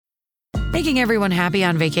Making everyone happy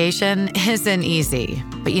on vacation isn't easy,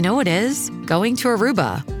 but you know what is? Going to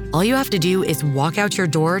Aruba. All you have to do is walk out your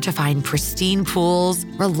door to find pristine pools,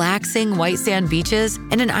 relaxing white sand beaches,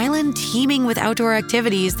 and an island teeming with outdoor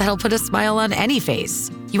activities that'll put a smile on any face.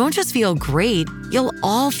 You won't just feel great, you'll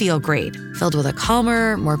all feel great, filled with a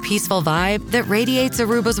calmer, more peaceful vibe that radiates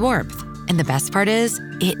Aruba's warmth. And the best part is,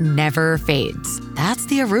 it never fades. That's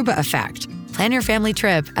the Aruba effect. Plan your family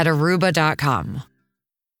trip at Aruba.com.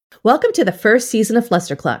 Welcome to the first season of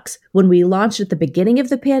Flusterclux, when we launched at the beginning of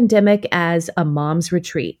the pandemic as a mom's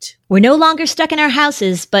retreat. We're no longer stuck in our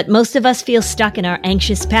houses, but most of us feel stuck in our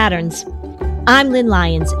anxious patterns. I'm Lynn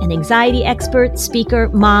Lyons, an anxiety expert, speaker,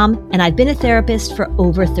 mom, and I've been a therapist for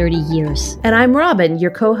over 30 years. And I'm Robin,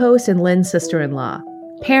 your co-host and Lynn's sister-in-law.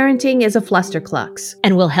 Parenting is a Flusterclux,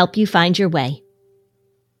 and we'll help you find your way.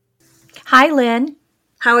 Hi, Lynn.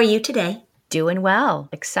 How are you today? Doing well.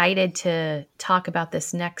 Excited to talk about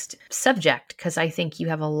this next subject because I think you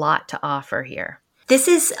have a lot to offer here. This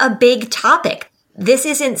is a big topic. This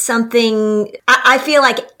isn't something, I feel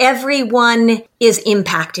like everyone is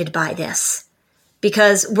impacted by this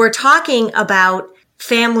because we're talking about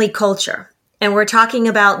family culture and we're talking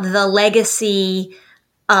about the legacy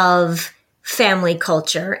of family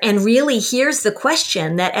culture. And really, here's the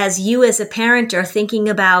question that as you as a parent are thinking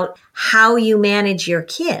about how you manage your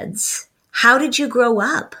kids, how did you grow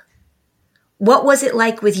up? What was it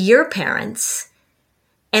like with your parents?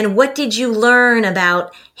 And what did you learn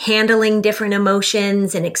about handling different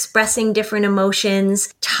emotions and expressing different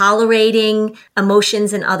emotions, tolerating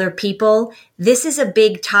emotions in other people? This is a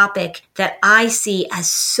big topic that I see as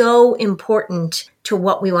so important to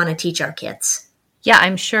what we want to teach our kids. Yeah,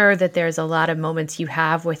 I'm sure that there's a lot of moments you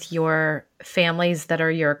have with your families that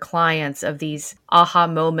are your clients of these aha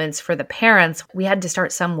moments for the parents. We had to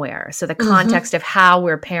start somewhere. So the context of how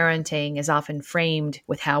we're parenting is often framed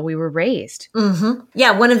with how we were raised.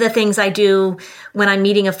 Yeah, one of the things I do when I'm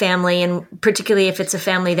meeting a family, and particularly if it's a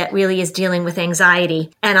family that really is dealing with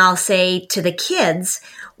anxiety, and I'll say to the kids,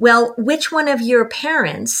 well, which one of your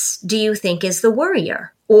parents do you think is the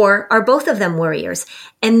worrier? Or are both of them worriers?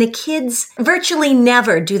 And the kids virtually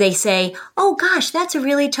never do they say, oh gosh, that's a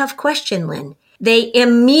really tough question, Lynn. They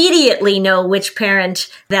immediately know which parent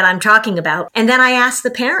that I'm talking about. And then I ask the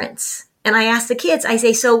parents and I ask the kids, I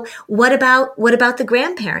say, so what about the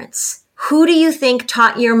grandparents? Who do you think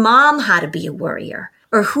taught your mom how to be a worrier?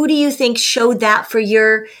 Or who do you think showed that for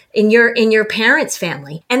in your parents'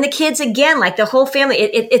 family? And the kids, again, like the whole family,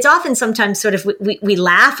 it's often sometimes sort of, we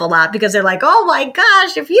laugh a lot because they're like, oh my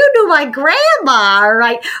gosh, if you knew my grandma,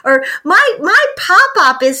 right? Or my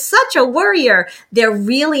pop-up is such a worrier. They're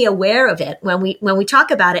really aware of it when we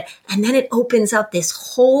talk about it. And then it opens up this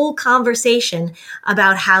whole conversation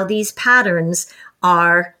about how these patterns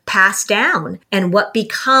are passed down and what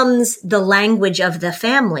becomes the language of the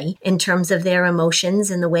family in terms of their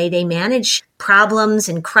emotions and the way they manage problems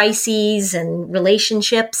and crises and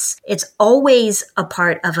relationships. It's always a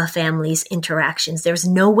part of a family's interactions. There's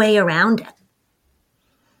no way around it.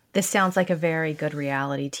 This sounds like a very good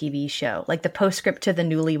reality TV show, like the postscript to the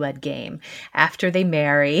Newlywed Game. After they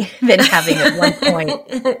marry, then having at one point,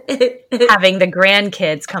 having the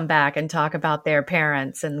grandkids come back and talk about their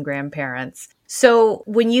parents and grandparents. So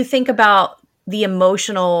when you think about the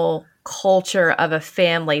emotional culture of a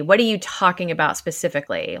family, what are you talking about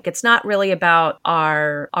specifically? It's not really about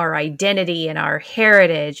our identity and our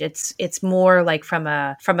heritage. It's more like from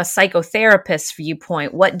a psychotherapist's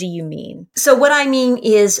viewpoint. What do you mean? So what I mean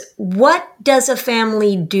is, what does a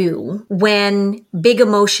family do when big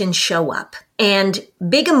emotions show up? And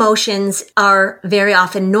big emotions are very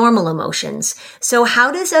often normal emotions. So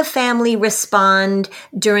how does a family respond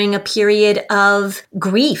during a period of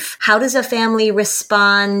grief? How does a family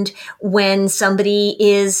respond when somebody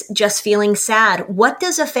is just feeling sad? What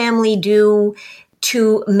does a family do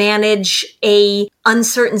to manage a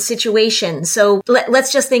uncertain situation? So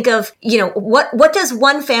let's just think of, what does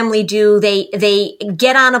one family do? They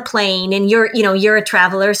get on a plane, and you're a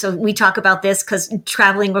traveler. So we talk about this because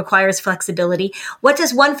traveling requires flexibility. What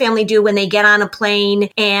does one family do when they get on a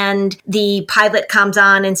plane and the pilot comes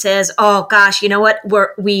on and says, oh gosh, you know what?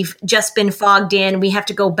 We've just been fogged in. We have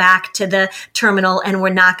to go back to the terminal and we're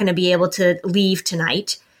not going to be able to leave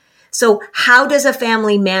tonight. So how does a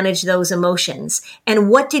family manage those emotions? And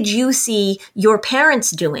what did you see your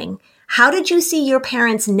parents doing? How did you see your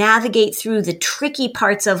parents navigate through the tricky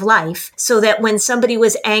parts of life so that when somebody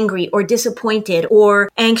was angry or disappointed or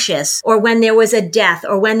anxious, or when there was a death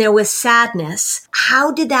or when there was sadness, how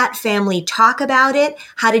did that family talk about it?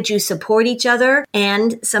 How did you support each other?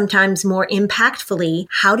 And sometimes more impactfully,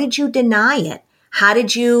 how did you deny it? How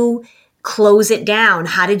did you close it down?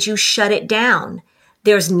 How did you shut it down?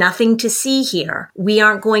 There's nothing to see here. We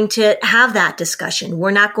aren't going to have that discussion.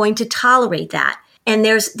 We're not going to tolerate that. And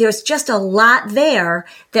there's just a lot there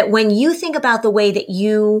that when you think about the way that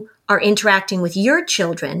you are interacting with your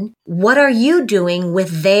children, what are you doing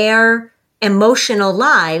with their emotional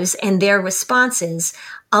lives and their responses?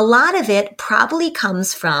 A lot of it probably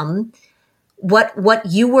comes from what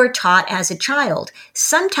you were taught as a child.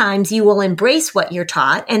 Sometimes you will embrace what you're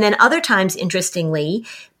taught, and then other times, interestingly,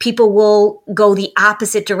 people will go the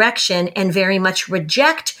opposite direction and very much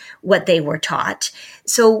reject what they were taught.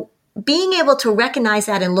 So being able to recognize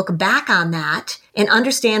that and look back on that and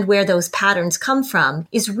understand where those patterns come from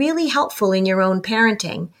is really helpful in your own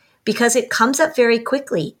parenting, because it comes up very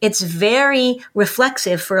quickly. It's very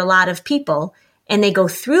reflexive for a lot of people, and they go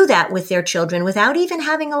through that with their children without even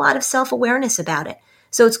having a lot of self-awareness about it.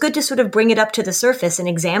 So it's good to sort of bring it up to the surface and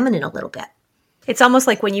examine it a little bit. It's almost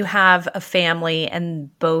like when you have a family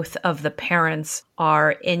and both of the parents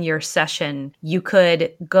are in your session, you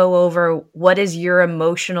could go over what is your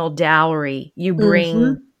emotional dowry you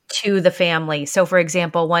bring to the family. So for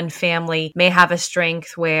example, one family may have a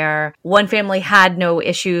strength where one family had no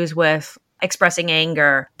issues with expressing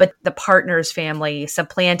anger, but the partner's family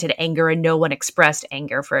supplanted anger and no one expressed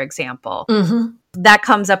anger, for example. That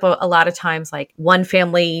comes up a lot of times, like one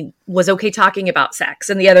family was okay talking about sex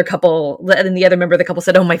and the other member of the couple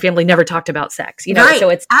said, oh, my family never talked about sex. You know, right. So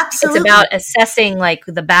it's Absolutely. It's about assessing like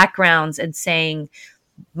the backgrounds and saying,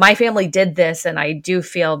 my family did this and I do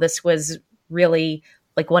feel this was really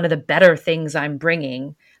like one of the better things I'm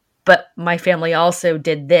bringing. But my family also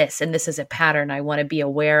did this, and this is a pattern I want to be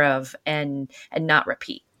aware of and not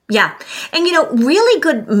repeat. Yeah. And, really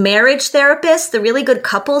good marriage therapists, the really good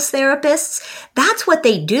couples therapists, that's what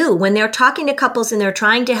they do when they're talking to couples and they're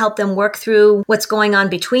trying to help them work through what's going on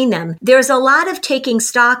between them. There's a lot of taking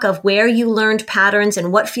stock of where you learned patterns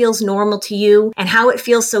and what feels normal to you and how it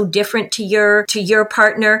feels so different to your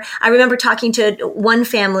partner. I remember talking to one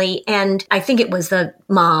family, and I think it was the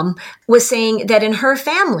mom was saying that in her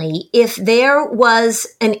family, if there was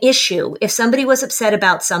an issue, if somebody was upset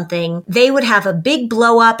about something, they would have a big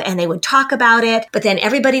blow up and they would talk about it, but then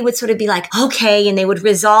everybody would sort of be like, okay, and they would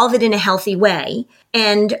resolve it in a healthy way.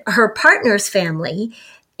 And her partner's family,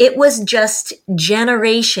 it was just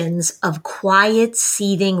generations of quiet,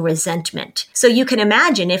 seething resentment. So you can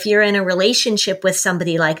imagine if you're in a relationship with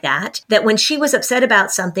somebody like that when she was upset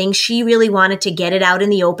about something, she really wanted to get it out in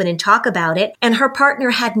the open and talk about it. And her partner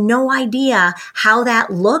had no idea how that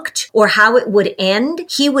looked or how it would end.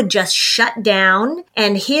 He would just shut down.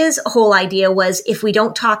 And his whole idea was, if we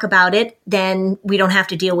don't talk about it, then we don't have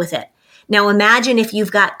to deal with it. Now imagine if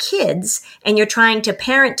you've got kids and you're trying to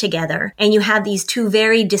parent together and you have these two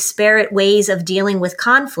very disparate ways of dealing with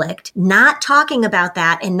conflict. Not talking about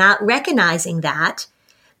that and not recognizing that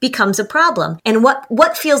becomes a problem. And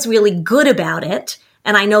what feels really good about it,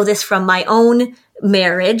 and I know this from my own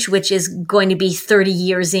marriage, which is going to be 30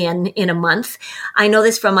 years in a month. I know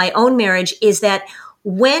this from my own marriage, is that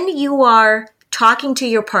when you are talking to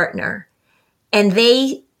your partner and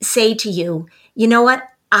they say to you, you know what?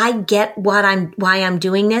 I get why I'm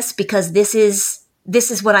doing this, because this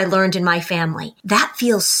is what I learned in my family. That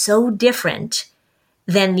feels so different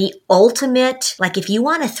than the ultimate, like if you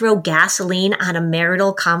want to throw gasoline on a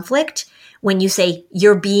marital conflict, when you say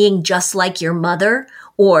you're being just like your mother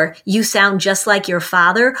or you sound just like your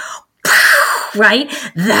father, right?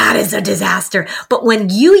 That is a disaster. But when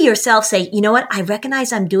you yourself say, you know what? I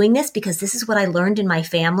recognize I'm doing this because this is what I learned in my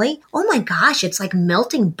family. Oh my gosh, it's like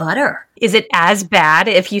melting butter. Is it as bad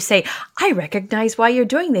if you say, I recognize why you're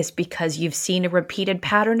doing this because you've seen a repeated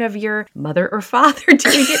pattern of your mother or father doing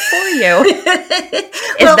it for you?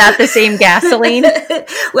 Is that the same gasoline?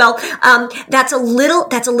 Well, that's a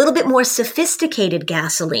little bit more sophisticated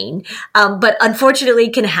gasoline, but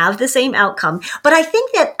unfortunately can have the same outcome. But I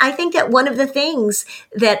think that one of the things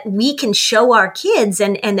that we can show our kids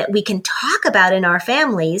and that we can talk about in our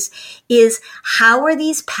families is, how are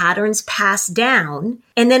these patterns passed down?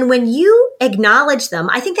 And then when you acknowledge them,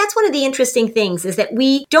 I think that's one of the interesting things, is that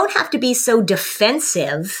we don't have to be so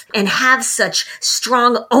defensive and have such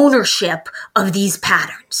strong ownership of these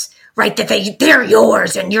patterns, right? That they're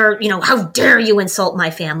yours and how dare you insult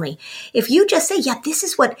my family? If you just say, yeah,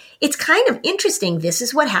 it's kind of interesting. This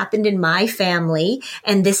is what happened in my family,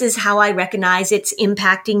 and this is how I recognize it's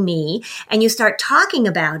impacting me. And you start talking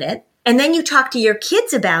about it, and then you talk to your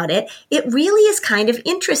kids about it. It really is kind of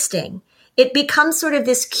interesting. it becomes sort of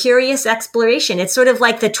this curious exploration. It's sort of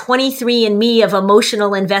like the 23andMe of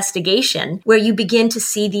emotional investigation, where you begin to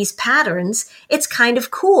see these patterns. It's kind of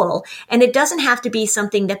cool. And it doesn't have to be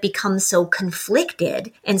something that becomes so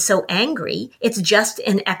conflicted and so angry. It's just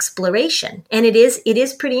an exploration. And it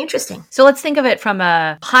is pretty interesting. So let's think of it from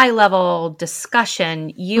a high level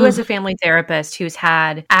discussion. You as a family therapist who's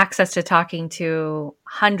had access to talking to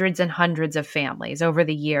hundreds and hundreds of families over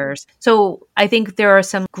the years. So I think there are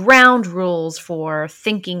some ground rules for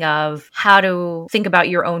thinking of how to think about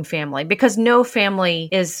your own family, because no family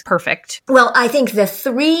is perfect. Well, I think the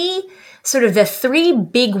three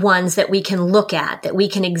big ones that we can look at, that we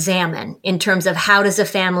can examine in terms of how does a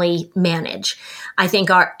family manage, I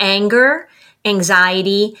think are anger,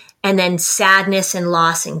 anxiety, and then sadness and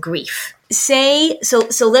loss and grief. So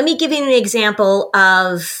let me give you an example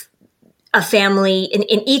of a family in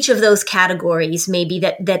each of those categories, maybe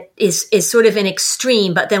that is sort of an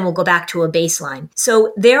extreme, but then we'll go back to a baseline.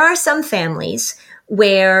 So there are some families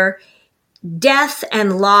where death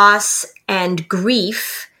and loss and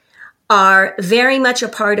grief are very much a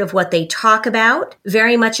part of what they talk about,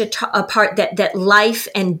 very much a part that life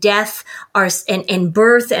and death are, and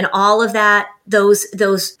birth and all of that,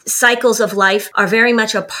 those cycles of life are very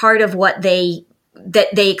much a part of what they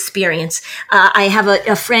experience. I have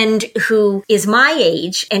a friend who is my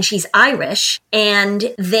age and she's Irish,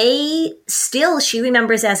 and she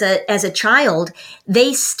remembers as a child,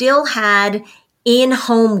 they still had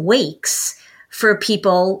in-home wakes for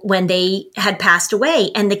people when they had passed away,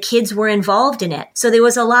 and the kids were involved in it. So there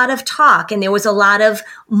was a lot of talk, and there was a lot of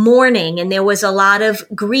mourning, and there was a lot of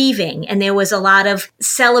grieving, and there was a lot of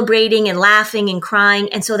celebrating and laughing and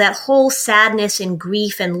crying. And so that whole sadness and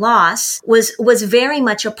grief and loss was very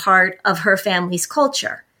much a part of her family's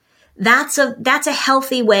culture. That's a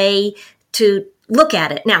healthy way to look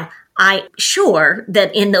at it. Now, I'm sure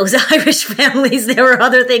that in those Irish families, there were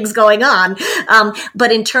other things going on.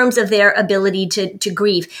 But in terms of their ability to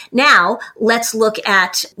grieve. Now, let's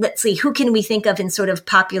see, who can we think of in sort of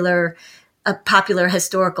popular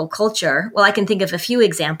historical culture? Well, I can think of a few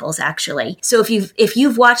examples, actually. So if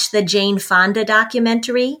you've watched the Jane Fonda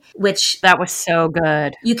documentary, which that was so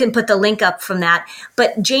good, you can put the link up from that.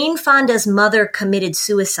 But Jane Fonda's mother committed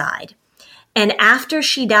suicide. And after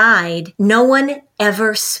she died, no one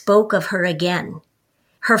ever spoke of her again.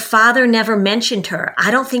 Her father never mentioned her.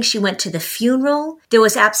 I don't think she went to the funeral.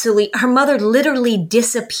 Her mother literally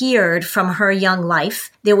disappeared from her young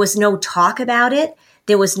life. There was no talk about it.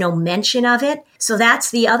 There was no mention of it. So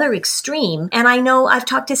that's the other extreme. And I know I've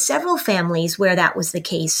talked to several families where that was the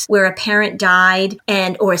case, where a parent died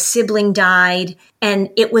or a sibling died, and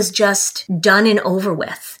it was just done and over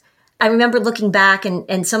with. I remember looking back,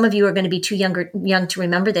 and some of you are going to be too young to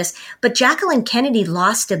remember this, but Jacqueline Kennedy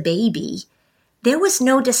lost a baby. There was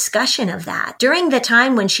no discussion of that. During the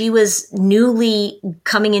time when she was newly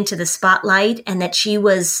coming into the spotlight, and that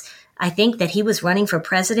I think that he was running for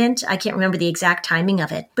president. I can't remember the exact timing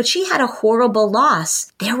of it, but she had a horrible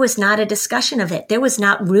loss. There was not a discussion of it. There was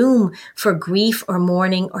not room for grief or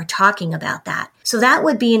mourning or talking about that. So that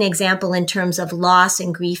would be an example in terms of loss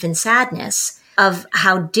and grief and sadness of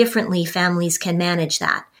how differently families can manage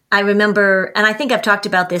that. I remember, and I think I've talked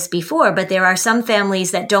about this before, but there are some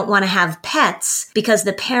families that don't want to have pets because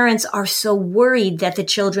the parents are so worried that the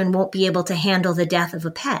children won't be able to handle the death of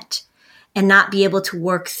a pet and not be able to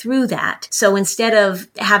work through that. So instead of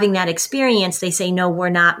having that experience, they say, no, we're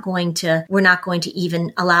not going to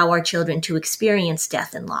even allow our children to experience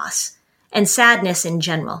death and loss and sadness in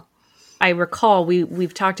general. I recall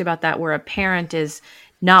we've talked about that, where a parent is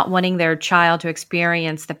not wanting their child to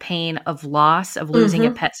experience the pain of loss, of losing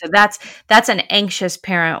a pet. So that's an anxious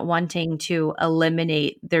parent wanting to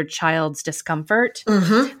eliminate their child's discomfort.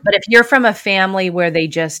 But if you're from a family where they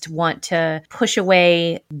just want to push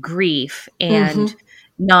away grief and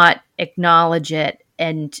not acknowledge it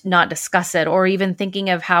and not discuss it, or even thinking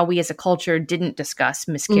of how we as a culture didn't discuss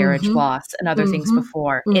miscarriage, loss, and other things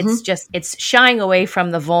before. It's shying away from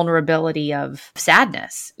the vulnerability of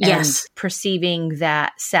sadness and perceiving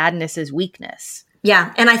that sadness is weakness.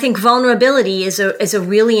 Yeah. And I think vulnerability is a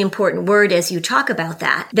really important word as you talk about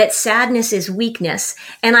that sadness is weakness.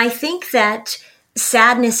 And I think that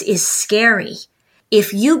sadness is scary.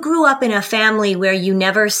 If you grew up in a family where you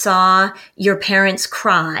never saw your parents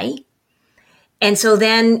cry, and so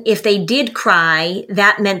then if they did cry,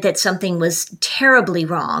 that meant that something was terribly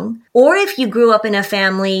wrong. Or if you grew up in a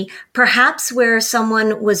family, perhaps where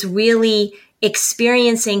someone was really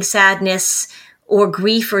experiencing sadness or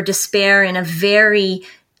grief or despair in a very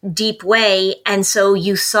deep way, and so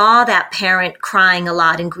you saw that parent crying a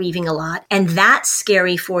lot and grieving a lot, and that's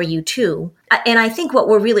scary for you too. And I think what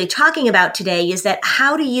we're really talking about today is that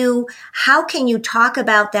how can you talk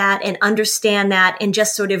about that and understand that and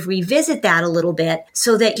just sort of revisit that a little bit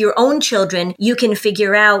so that your own children, you can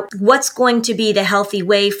figure out what's going to be the healthy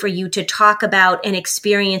way for you to talk about and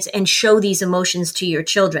experience and show these emotions to your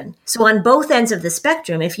children. So on both ends of the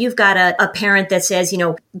spectrum, if you've got a parent that says,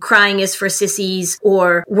 crying is for sissies,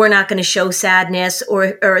 or we're not going to show sadness,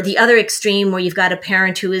 or the other extreme where you've got a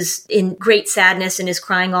parent who is in great sadness and is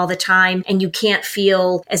crying all the time and you can't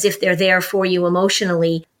feel as if they're there for you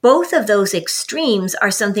emotionally. Both of those extremes are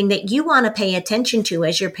something that you want to pay attention to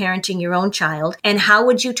as you're parenting your own child. And how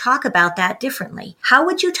would you talk about that differently? How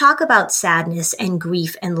would you talk about sadness and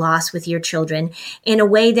grief and loss with your children in a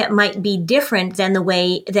way that might be different than the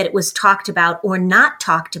way that it was talked about or not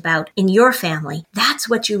talked about in your family? That's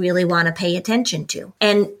what you really want to pay attention to.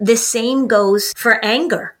 And the same goes for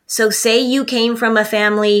anger. So say you came from a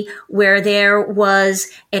family where there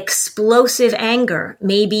was explosive anger,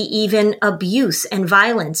 maybe even abuse and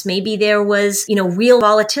violence. Maybe there was, real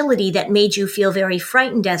volatility that made you feel very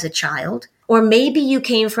frightened as a child. Or maybe you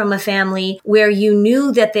came from a family where you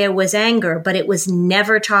knew that there was anger, but it was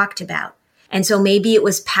never talked about. And so maybe it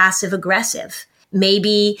was passive aggressive.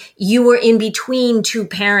 Maybe you were in between two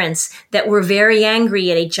parents that were very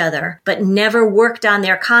angry at each other, but never worked on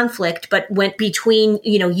their conflict, but went between,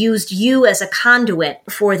 used you as a conduit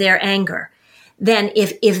for their anger. Then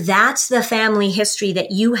if that's the family history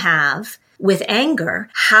that you have with anger,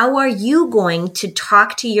 how are you going to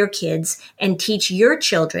talk to your kids and teach your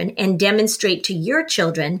children and demonstrate to your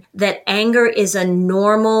children that anger is a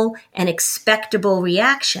normal and expectable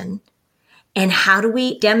reaction? And how do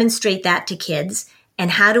we demonstrate that to kids?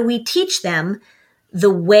 And how do we teach them the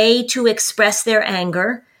way to express their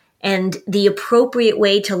anger and the appropriate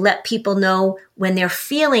way to let people know when they're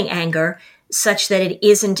feeling anger such that it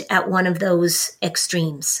isn't at one of those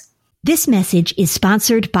extremes? This message is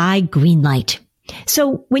sponsored by Greenlight.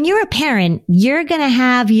 So when you're a parent, you're going to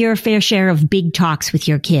have your fair share of big talks with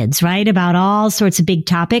your kids, right? About all sorts of big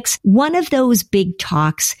topics. One of those big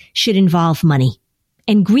talks should involve money.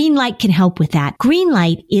 And Greenlight can help with that.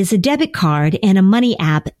 Greenlight is a debit card and a money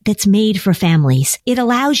app that's made for families. It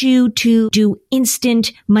allows you to do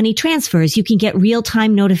instant money transfers. You can get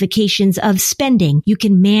real-time notifications of spending. You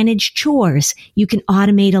can manage chores. You can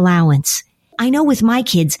automate allowance. I know with my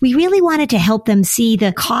kids, we really wanted to help them see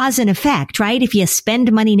the cause and effect, right? If you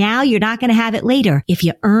spend money now, you're not going to have it later. If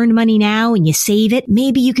you earn money now and you save it,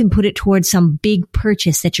 maybe you can put it towards some big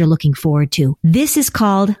purchase that you're looking forward to. This is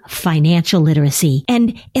called financial literacy,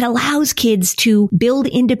 and it allows kids to build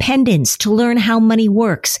independence, to learn how money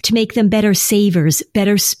works, to make them better savers,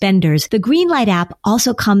 better spenders. The Greenlight app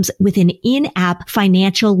also comes with an in-app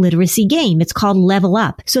financial literacy game. It's called Level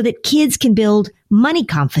Up, so that kids can build money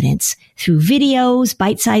confidence through videos,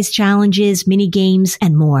 bite-sized challenges, mini games,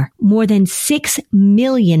 and more. More than 6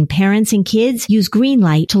 million parents and kids use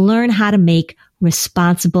Greenlight to learn how to make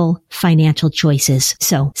responsible financial choices.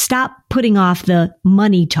 So stop putting off the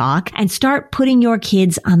money talk and start putting your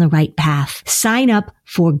kids on the right path. Sign up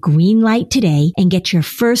for Greenlight today and get your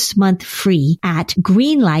first month free at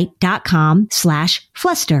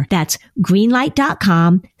greenlight.com/fluster. That's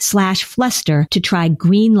greenlight.com/fluster to try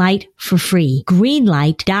Greenlight for free.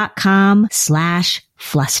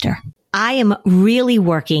 Greenlight.com/fluster. I am really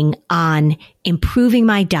working on improving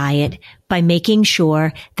my diet by making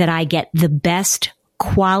sure that I get the best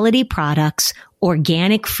quality products,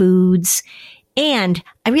 organic foods, and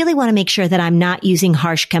I really want to make sure that I'm not using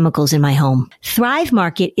harsh chemicals in my home. Thrive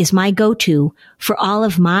Market is my go-to for all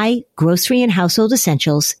of my grocery and household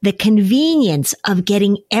essentials. The convenience of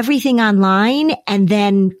getting everything online and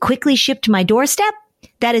then quickly shipped to my doorstep,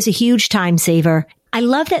 that is a huge time saver. I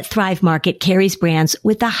love that Thrive Market carries brands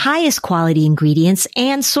with the highest quality ingredients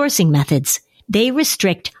and sourcing methods. They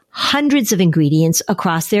restrict hundreds of ingredients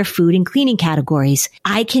across their food and cleaning categories.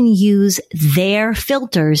 I can use their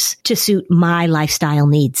filters to suit my lifestyle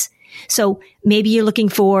needs. So maybe you're looking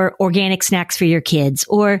for organic snacks for your kids,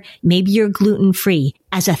 or maybe you're gluten-free.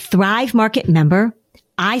 As a Thrive Market member,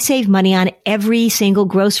 I save money on every single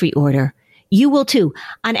grocery order. You will too.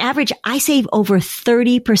 On average, I save over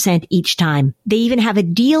 30% each time. They even have a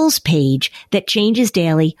deals page that changes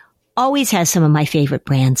daily, always has some of my favorite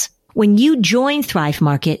brands. When you join Thrive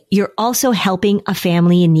Market, you're also helping a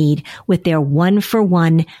family in need with their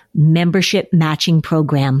 1-for-1 membership matching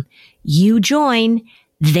program. You join,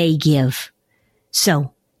 they give.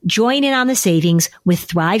 So join in on the savings with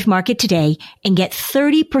Thrive Market today and get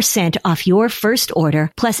 30% off your first order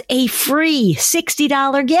plus a free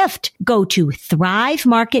 $60 gift. Go to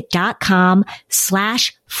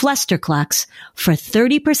thrivemarket.com/fluster Flusterclux for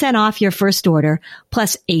 30% off your first order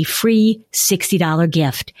plus a free $60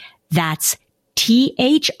 gift. That's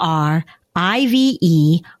THRIVE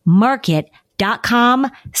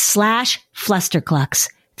market.com/Flusterclux.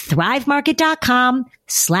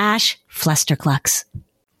 thrivemarket.com/Flusterclux.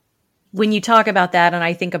 When you talk about that, and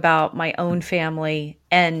I think about my own family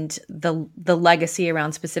and the legacy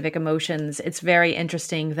around specific emotions, it's very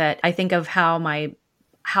interesting that I think of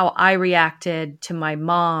how I reacted to my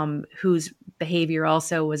mom, whose behavior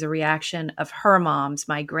also was a reaction of her mom's,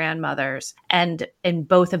 my grandmother's, and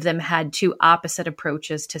both of them had two opposite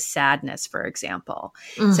approaches to sadness, for example.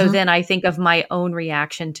 Mm-hmm. So then I think of my own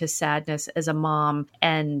reaction to sadness as a mom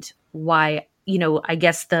and why, I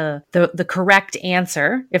guess the correct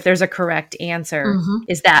answer, if there's a correct answer, mm-hmm.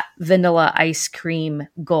 is that vanilla ice cream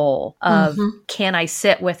goal of can I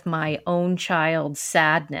sit with my own child's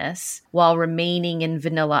sadness while remaining in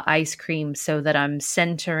vanilla ice cream so that I'm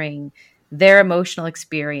centering their emotional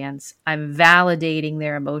experience, I'm validating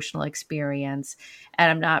their emotional experience, and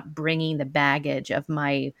I'm not bringing the baggage of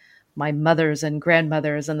my mothers and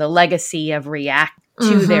grandmothers and the legacy of react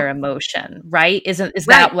to their emotion, right? Is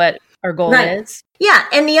that what our goal is? Yeah.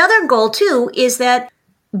 And the other goal too is that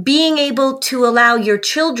being able to allow your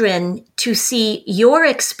children to see your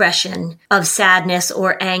expression of sadness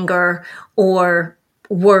or anger or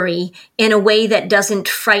worry in a way that doesn't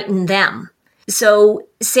frighten them. So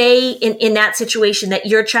say in that situation that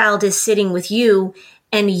your child is sitting with you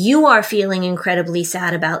and you are feeling incredibly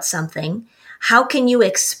sad about something, how can you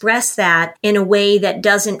express that in a way that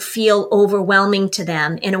doesn't feel overwhelming to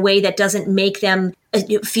them, in a way that doesn't make them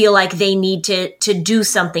feel like they need to do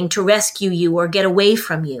something to rescue you or get away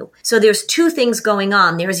from you? So there's two things going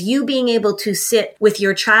on. There's you being able to sit with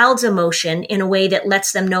your child's emotion in a way that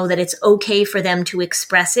lets them know that it's okay for them to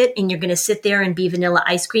express it, and you're going to sit there and be vanilla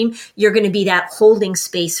ice cream. You're going to be that holding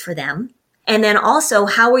space for them. And then also,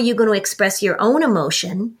 how are you going to express your own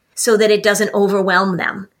emotion so that it doesn't overwhelm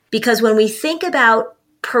them? Because when we think about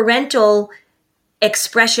parental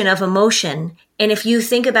expression of emotion, and if you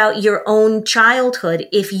think about your own childhood,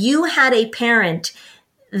 if you had a parent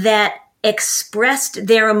that expressed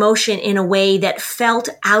their emotion in a way that felt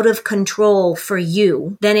out of control for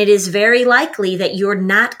you, then it is very likely that you're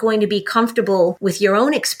not going to be comfortable with your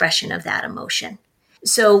own expression of that emotion.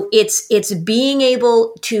 So it's being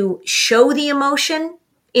able to show the emotion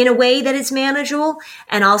in a way that is manageable,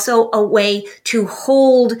 and also a way to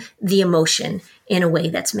hold the emotion in a way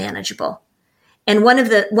that's manageable. And one of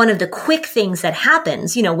the quick things that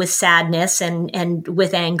happens, with sadness and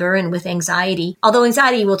with anger and with anxiety, although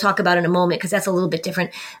anxiety we'll talk about in a moment because that's a little bit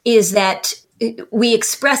different, is that we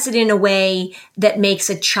express it in a way that makes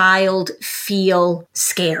a child feel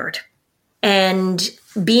scared. And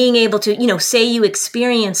being able to, say you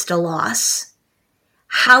experienced a loss,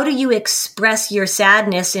 how do you express your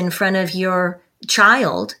sadness in front of your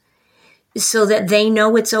child so that they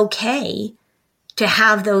know it's okay to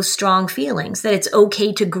have those strong feelings, that it's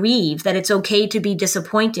okay to grieve, that it's okay to be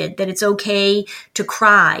disappointed, that it's okay to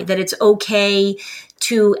cry, that it's okay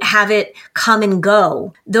to have it come and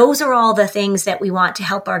go? Those are all the things that we want to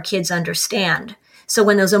help our kids understand. So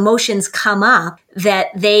when those emotions come up, that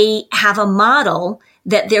they have a model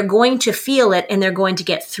that they're going to feel it and they're going to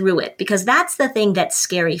get through it. Because that's the thing that's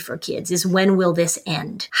scary for kids, is when will this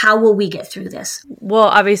end? How will we get through this? Well,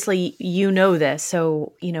 obviously, this.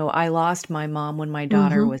 So, I lost my mom when my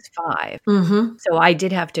daughter was 5. Mm-hmm. So I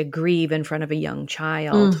did have to grieve in front of a young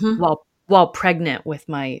child while pregnant with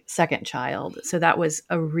my second child. So that was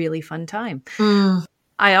a really fun time.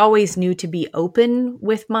 I always knew to be open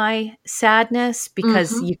with my sadness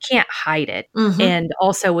because you can't hide it. And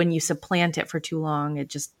also when you supplant it for too long, it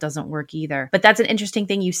just doesn't work either. But that's an interesting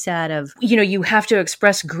thing you said of, you have to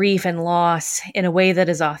express grief and loss in a way that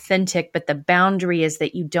is authentic, but the boundary is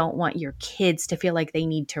that you don't want your kids to feel like they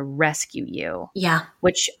need to rescue you. Yeah.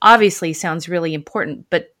 Which obviously sounds really important,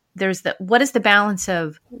 but what is the balance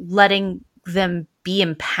of letting them be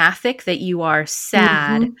empathic that you are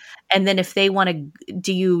sad, and then if they want to,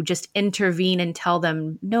 do you just intervene and tell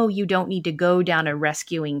them, no, you don't need to go down a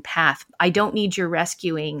rescuing path. I don't need your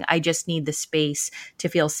rescuing. I just need the space to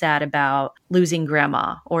feel sad about losing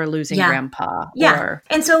grandma or losing grandpa. Yeah.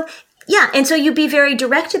 And so you be very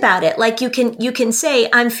direct about it. Like you can say,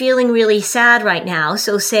 I'm feeling really sad right now.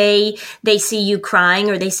 So say they see you crying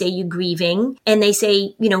or they say you grieving and they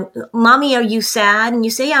say, Mommy, are you sad? And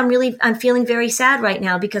you say, I'm feeling very sad right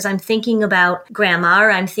now because I'm thinking about grandma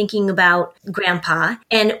or I'm thinking about grandpa.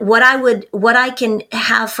 And what I can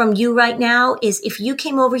have from you right now is if you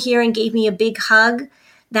came over here and gave me a big hug,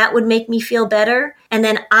 that would make me feel better. And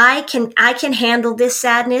then I can handle this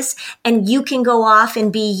sadness and you can go off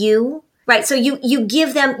and be you. Right. So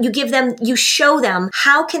you show them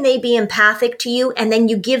how can they be empathic to you. And then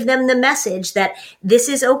you give them the message that this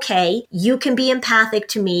is okay. You can be empathic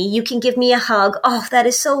to me. You can give me a hug. Oh, that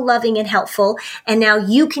is so loving and helpful. And now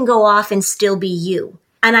you can go off and still be you.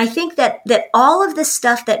 And I think that all of the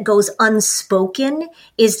stuff that goes unspoken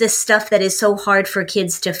is the stuff that is so hard for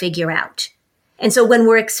kids to figure out. And so when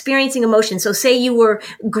we're experiencing emotion, so say you were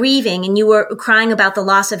grieving and you were crying about the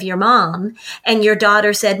loss of your mom and your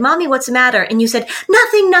daughter said, "Mommy, what's the matter?" And you said,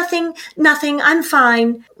 nothing, I'm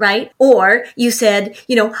fine, right? Or you said,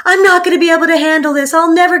 "I'm not going to be able to handle this.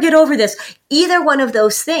 I'll never get over this." Either one of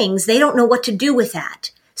those things, they don't know what to do with that.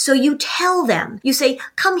 So you tell them, you say,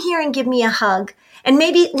 "Come here and give me a hug. And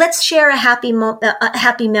maybe let's share a happy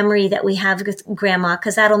memory that we have with Grandma,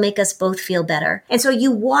 because that'll make us both feel better." And so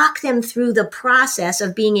you walk them through the process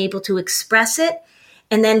of being able to express it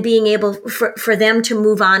and then being able for them to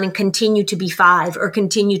move on and continue to be 5 or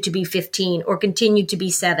continue to be 15 or continue to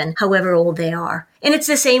be 7, however old they are. And it's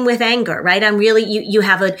the same with anger, right? You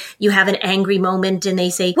have an angry moment and they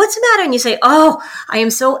say, "What's the matter?" And you say, "Oh, I'm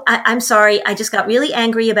sorry. I just got really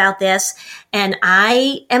angry about this. And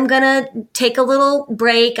I am going to take a little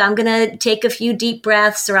break. I'm going to take a few deep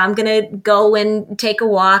breaths, or I'm going to go and take a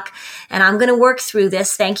walk, and I'm going to work through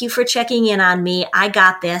this. Thank you for checking in on me. I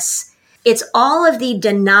got this." It's all of the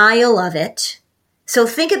denial of it. So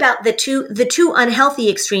think about the two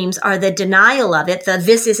unhealthy extremes are the denial of it, the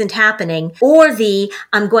 "this isn't happening," or the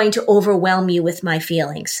 "I'm going to overwhelm you with my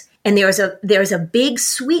feelings." And there's a big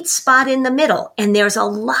sweet spot in the middle, and there's a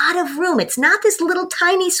lot of room. It's not this little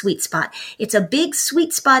tiny sweet spot. It's a big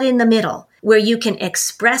sweet spot in the middle where you can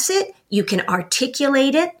express it, you can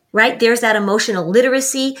articulate it, right? There's that emotional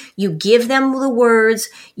literacy. You give them the words,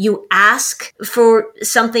 you ask for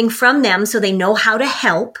something from them so they know how to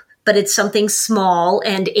help, but it's something small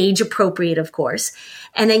and age appropriate, of course.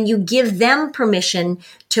 And then you give them permission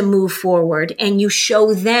to move forward, and you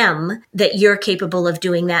show them that you're capable of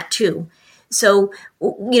doing that too. So,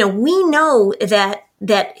 we know that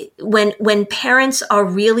when parents are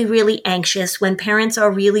really, really anxious, when parents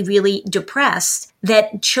are really, really depressed,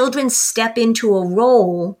 that children step into a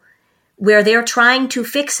role where they're trying to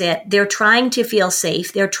fix it, they're trying to feel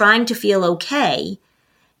safe, they're trying to feel okay.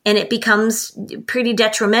 And it becomes pretty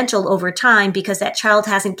detrimental over time because that child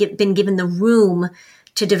hasn't been given the room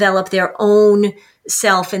to develop their own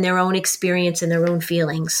self and their own experience and their own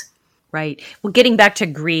feelings. Right. Well, getting back to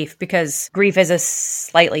grief, because grief is a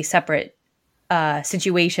slightly separate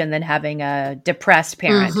situation than having a depressed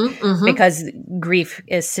parent, because grief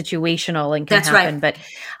is situational and can happen. Right. But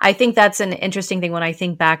I think that's an interesting thing when I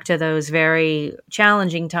think back to those very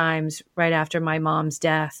challenging times right after my mom's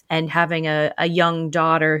death and having a young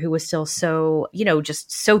daughter who was still so,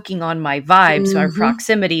 just soaking on my vibes. So our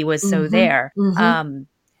proximity was so there.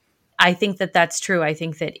 I think that that's true. I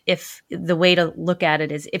think that if the way to look at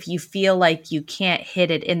it is if you feel like you can't hit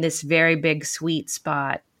it in this very big sweet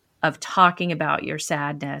spot of talking about your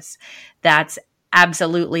sadness, that's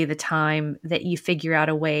absolutely the time that you figure out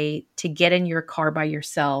a way to get in your car by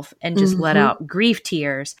yourself and just let out grief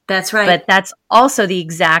tears. That's right. But that's also the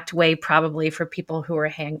exact way probably for people who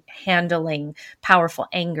are handling powerful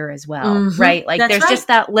anger as well, right? Like there's just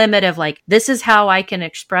that limit of like, this is how I can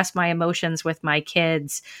express my emotions with my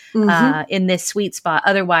kids in this sweet spot.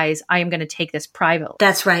 Otherwise, I am going to take this privately.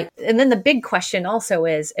 That's right. And then the big question also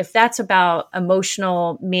is, if that's about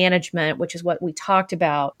emotional management, which is what we talked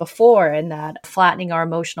about before in that flattening our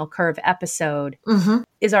emotional curve episode,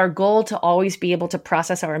 is our goal to always be able to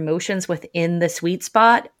process our emotions within the sweet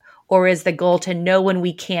spot? Or is the goal to know when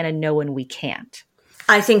we can and know when we can't?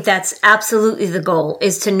 I think that's absolutely the goal,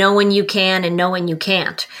 is to know when you can and know when you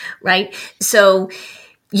can't, right? So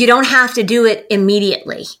you don't have to do it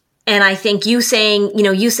immediately. And I think you saying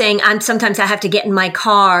sometimes I have to get in my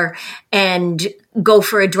car and go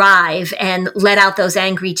for a drive and let out those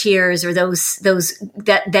angry tears or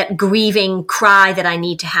that grieving cry that I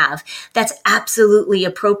need to have. That's absolutely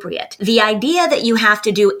appropriate. The idea that you have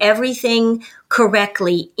to do everything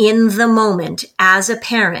correctly in the moment as a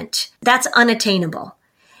parent, that's unattainable.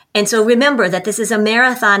 And so remember that this is a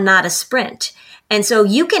marathon, not a sprint. And so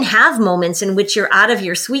you can have moments in which you're out of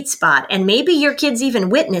your sweet spot, and maybe your kids even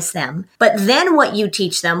witness them. But then what you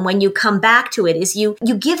teach them when you come back to it is you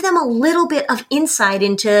give them a little bit of insight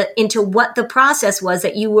into what the process was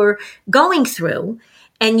that you were going through,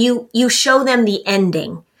 and you show them the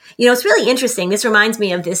ending. It's really interesting. This reminds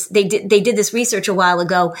me of this. They did this research a while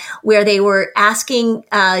ago where they were asking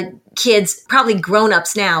kids, probably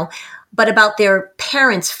grown-ups now, but about their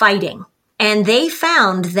parents fighting. And they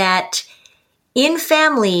found that in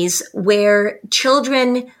families where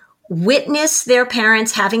children witness their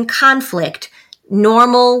parents having conflict,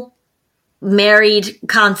 normal married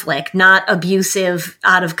conflict, not abusive,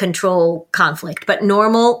 out of control conflict, but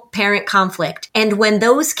normal parent conflict. And when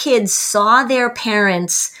those kids saw their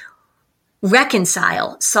parents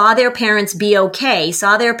reconcile, saw their parents be okay,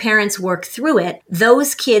 saw their parents work through it,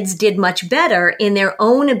 those kids did much better in their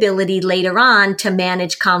own ability later on to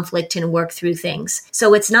manage conflict and work through things.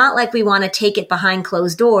 So it's not like we want to take it behind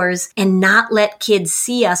closed doors and not let kids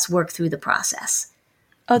see us work through the process.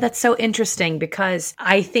 Oh, that's so interesting, because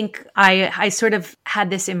I think I sort of had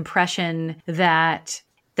this impression that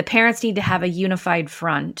the parents need to have a unified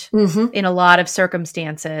front in a lot of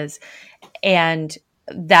circumstances. And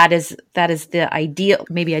that is the ideal.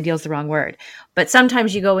 Maybe ideal is the wrong word, but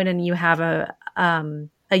sometimes you go in and you have a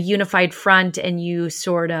unified front and you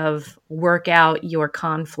sort of work out your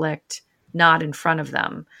conflict not in front of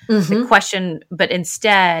them. The question, but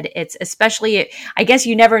instead it's especially, I guess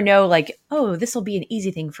you never know, like, oh, this will be an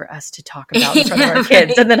easy thing for us to talk about in front of our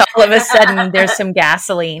kids. And then all of a sudden there's some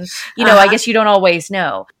gasoline, I guess you don't always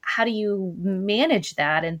know. How do you manage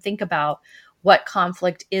that and think about what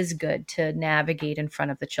conflict is good to navigate in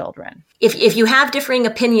front of the children? If you have differing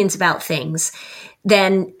opinions about things,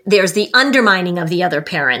 then there's the undermining of the other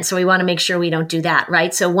parent. So we want to make sure we don't do that,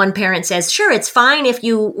 right? So one parent says, sure, it's fine if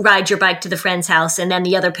you ride your bike to the friend's house. And then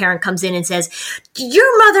the other parent comes in and says,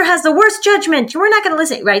 your mother has the worst judgment. We're not going to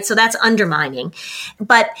listen, right? So that's undermining.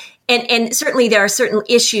 But And certainly there are certain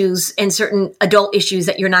issues and certain adult issues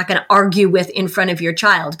that you're not going to argue with in front of your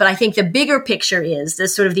child. But I think the bigger picture is, the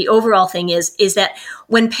sort of the overall thing is that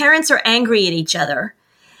when parents are angry at each other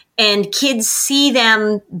and kids see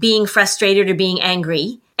them being frustrated or being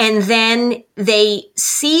angry, and then they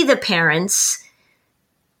see the parents.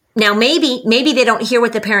 Now, maybe they don't hear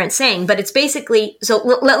what the parent's saying, but it's basically, so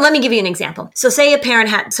let me give you an example. So say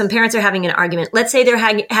some parents are having an argument. Let's say they're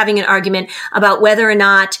having an argument about whether or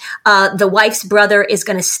not the wife's brother is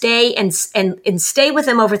going to stay and stay with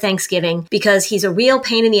them over Thanksgiving because he's a real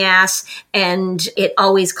pain in the ass and it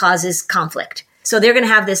always causes conflict. So they're going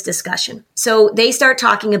to have this discussion. So they start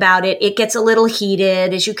talking about it. It gets a little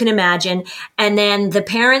heated, as you can imagine. And then the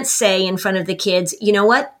parents say in front of the kids, you know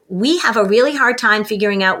what? We have a really hard time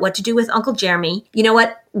figuring out what to do with Uncle Jeremy. You know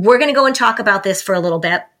what? We're going to go and talk about this for a little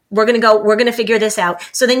bit. We're going to figure this out.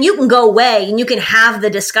 So then you can go away and you can have the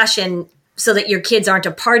discussion so that your kids aren't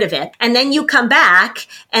a part of it. And then you come back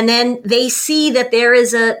and then they see that there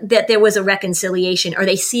was a reconciliation, or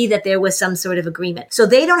they see that there was some sort of agreement. So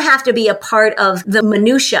they don't have to be a part of the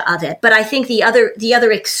minutia of it. But I think the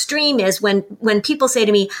other extreme is when people say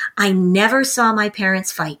to me, I never saw my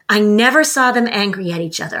parents fight. I never saw them angry at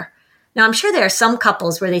each other. Now, I'm sure there are some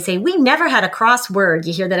couples where they say, we never had a cross word.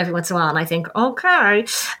 You hear that every once in a while. And I think, okay.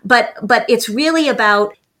 But it's really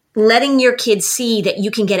about letting your kids see that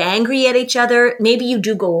you can get angry at each other. Maybe you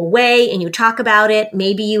do go away and you talk about it.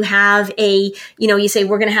 Maybe you have you say,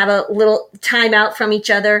 we're going to have a little time out from each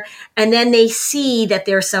other. And then they see that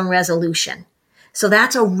there's some resolution. So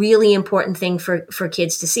that's a really important thing for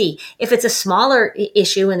kids to see. If it's a smaller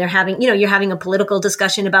issue and they're having, you're having a political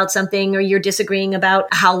discussion about something, or you're disagreeing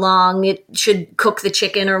about how long it should cook the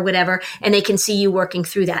chicken or whatever, and they can see you working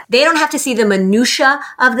through that. They don't have to see the minutia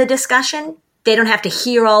of the discussion. They don't have to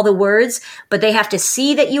hear all the words, but they have to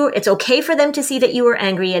see that it's okay for them to see that you were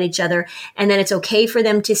angry at each other. And then it's okay for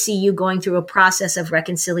them to see you going through a process of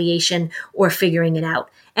reconciliation or figuring it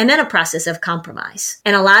out. And then a process of compromise.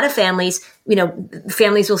 And a lot of families,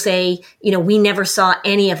 families will say, we never saw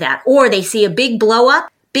any of that. Or they see a big blow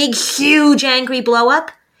up, big, huge, angry blow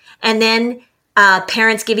up. And then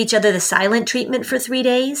parents give each other the silent treatment for 3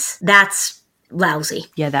 days. That's lousy.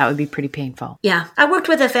 Yeah, that would be pretty painful. Yeah. I worked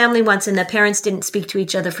with a family once and the parents didn't speak to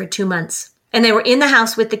each other for 2 months. And they were in the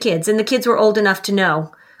house with the kids, and the kids were old enough to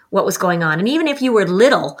know what was going on. And even if you were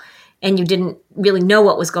little and you didn't really know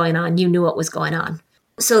what was going on, you knew what was going on.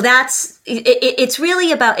 So it's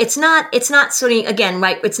really about, it's not sort of, again,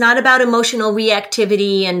 right, it's not about emotional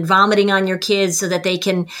reactivity and vomiting on your kids so that they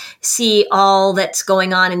can see all that's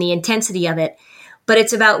going on and the intensity of it. But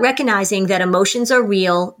it's about recognizing that emotions are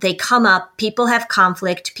real. They come up. People have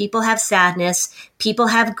conflict. People have sadness. People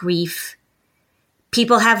have grief.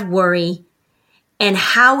 People have worry. And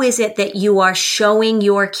how is it that you are showing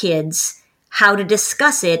your kids how to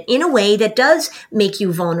discuss it in a way that does make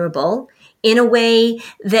you vulnerable, in a way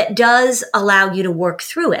that does allow you to work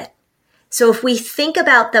through it? So if we think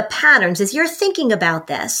about the patterns, as you're thinking about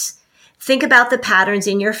this, think about the patterns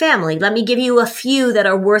in your family. Let me give you a few that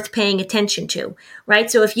are worth paying attention to,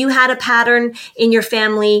 right? So if you had a pattern in your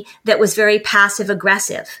family that was very passive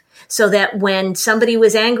aggressive, so that when somebody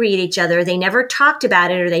was angry at each other, they never talked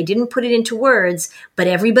about it or they didn't put it into words, but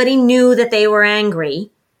everybody knew that they were angry,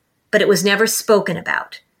 but it was never spoken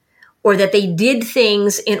about. Or that they did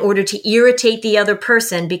things in order to irritate the other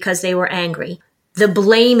person because they were angry. The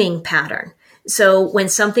blaming pattern. So when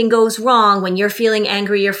something goes wrong, when you're feeling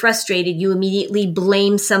angry or frustrated, you immediately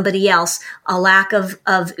blame somebody else, a lack of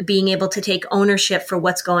being able to take ownership for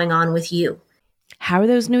what's going on with you. How are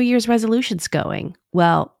those New Year's resolutions going?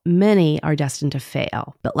 Well, many are destined to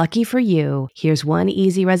fail. But lucky for you, here's one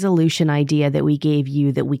easy resolution idea that we gave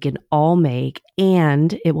you that we can all make,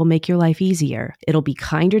 and it will make your life easier. It'll be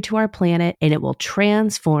kinder to our planet, and it will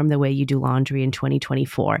transform the way you do laundry in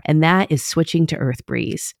 2024. And that is switching to Earth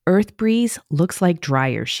Breeze. Earth Breeze looks like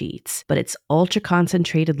dryer sheets, but it's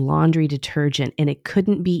ultra-concentrated laundry detergent, and it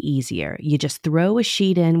couldn't be easier. You just throw a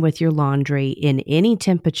sheet in with your laundry in any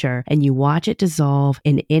temperature, and you watch it dissolve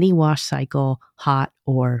in any wash cycle, hot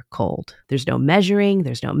or cold. There's no measuring,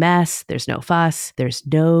 there's no mess, there's no fuss, there's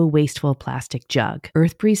no wasteful plastic jug.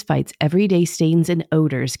 Earth Breeze fights everyday stains and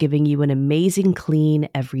odors, giving you an amazing clean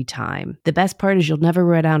every time. The best part is you'll never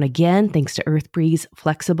run out again thanks to Earth Breeze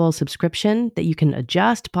flexible subscription that you can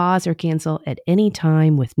adjust, pause, or cancel at any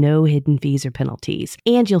time with no hidden fees or penalties.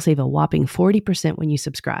 And you'll save a whopping 40% when you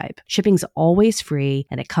subscribe. Shipping's always free,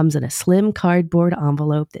 and it comes in a slim cardboard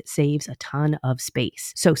envelope that saves a ton of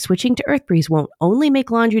space. So switching to Earth Breeze won't only make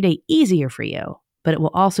laundry day easier for you, but it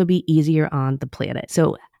will also be easier on the planet.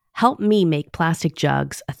 So help me make plastic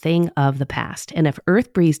jugs a thing of the past. And if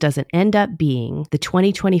Earth Breeze doesn't end up being the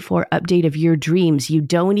 2024 update of your dreams, you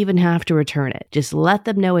don't even have to return it. Just let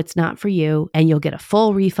them know it's not for you, and you'll get a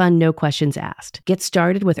full refund, no questions asked. Get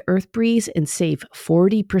started with Earth Breeze and save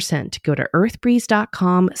 40%. Go to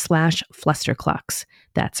earthbreeze.com/flusterclux.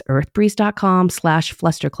 That's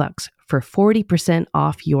earthbreeze.com/flusterclux for 40%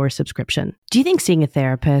 off your subscription. Do you think seeing a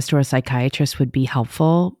therapist or a psychiatrist would be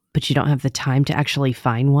helpful, but you don't have the time to actually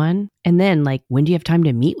find one? And then, when do you have time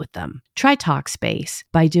to meet with them? Try Talkspace.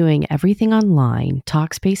 By doing everything online,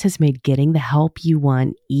 Talkspace has made getting the help you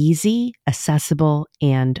want easy, accessible,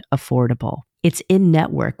 and affordable. It's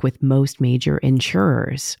in-network with most major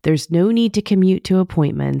insurers. There's no need to commute to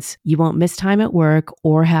appointments. You won't miss time at work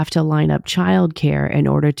or have to line up childcare in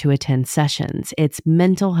order to attend sessions. It's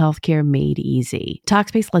mental health care made easy.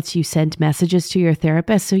 Talkspace lets you send messages to your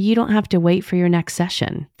therapist so you don't have to wait for your next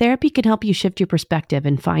session. Therapy can help you shift your perspective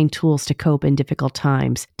and find tools to cope in difficult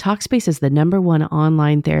times. Talkspace is the #1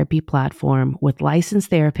 online therapy platform with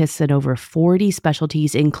licensed therapists in over 40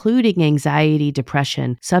 specialties, including anxiety,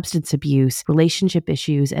 depression, substance abuse, relationship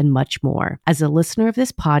issues, and much more. As a listener of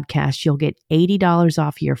this podcast, you'll get $80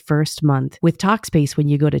 off your first month with Talkspace when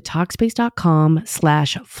you go to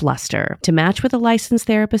Talkspace.com/fluster. To match with a licensed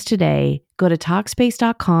therapist today, go to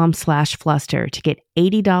Talkspace.com/fluster to get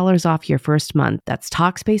 $80 off your first month. That's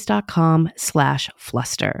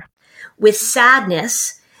Talkspace.com/fluster. With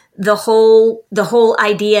sadness, the whole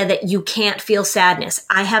idea that you can't feel sadness.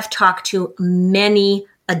 I have talked to many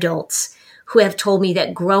adults who have told me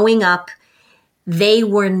that growing up, they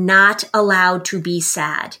were not allowed to be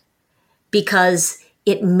sad because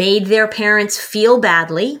it made their parents feel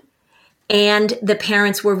badly, and the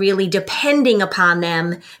parents were really depending upon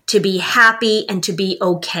them to be happy and to be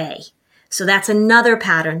okay. So that's another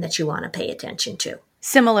pattern that you want to pay attention to.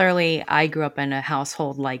 Similarly, I grew up in a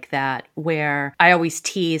household like that where I always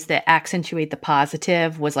tease that accentuate the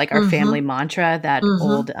positive was like our family mantra, that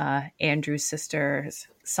old Andrew's Sisters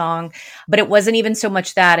song. But it wasn't even so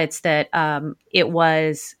much that, it's that it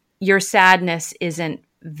was your sadness isn't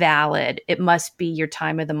valid. It must be your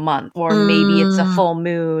time of the month, or maybe it's a full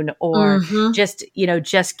moon, or just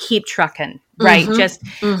keep trucking. Right.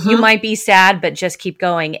 You might be sad, but just keep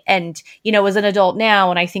going. And, as an adult now,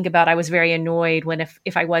 when I think about, I was very annoyed when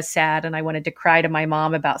if I was sad and I wanted to cry to my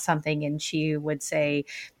mom about something, and she would say,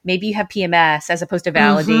 maybe you have PMS, as opposed to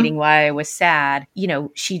validating why I was sad.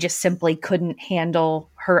 She just simply couldn't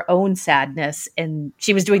handle her own sadness, and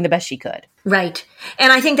she was doing the best she could. Right.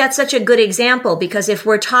 And I think that's such a good example, because if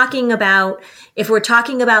we're talking about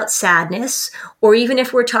sadness, or even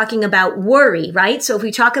if we're talking about worry, right? So if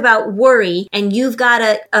we talk about worry, and you've got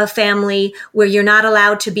a family where you're not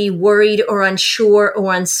allowed to be worried or unsure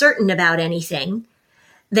or uncertain about anything,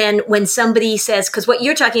 then when somebody says, because what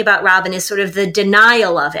you're talking about, Robin, is sort of the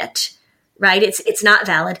denial of it, right? It's not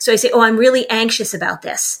valid. So I say, I'm really anxious about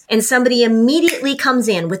this. And somebody immediately comes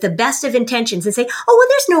in with the best of intentions and say,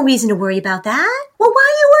 there's no reason to worry about that. Well,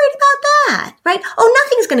 why are you worried about that? Right?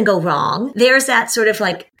 Nothing's going to go wrong. There's that sort of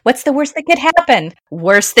What's the worst that could happen?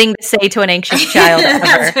 Worst thing to say to an anxious child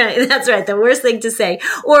ever. That's right. The worst thing to say.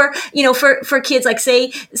 Or, for kids, like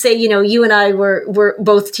say, you and I were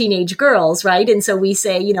both teenage girls, right? And so we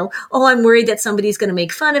say, oh, I'm worried that somebody's going to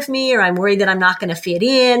make fun of me, or I'm worried that I'm not going to fit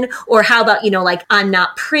in. Or how about, like I'm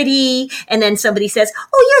not pretty. And then somebody says,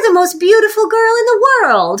 oh, you're the most beautiful girl in the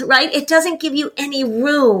world, right? It doesn't give you any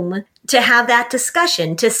room to have that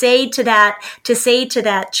discussion, to say to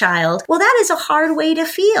that child, well, that is a hard way to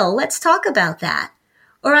feel. Let's talk about that.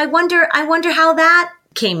 Or I wonder how that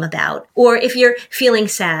came about. Or if you're feeling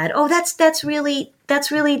sad, oh, that's really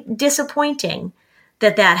disappointing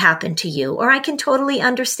that happened to you. Or I can totally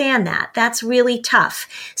understand that. That's really tough.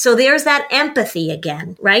 So there's that empathy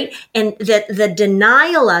again, right? And the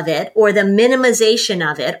denial of it, or the minimization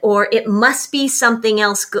of it, or it must be something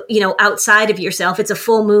else, outside of yourself. It's a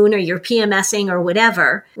full moon, or you're PMSing, or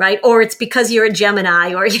whatever, right? Or it's because you're a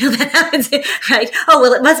Gemini, or, that happens, right? Oh,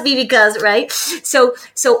 well, it must be because, right? So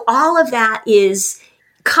all of that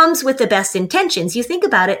comes with the best intentions. You think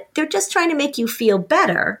about it, they're just trying to make you feel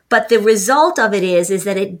better. But the result of it is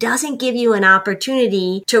that it doesn't give you an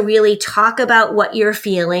opportunity to really talk about what you're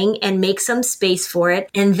feeling and make some space for it.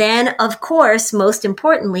 And then, of course, most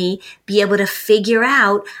importantly, be able to figure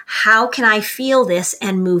out, how can I feel this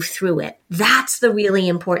and move through it? That's the really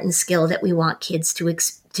important skill that we want kids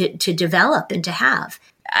to develop and to have.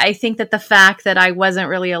 I think that the fact that I wasn't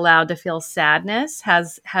really allowed to feel sadness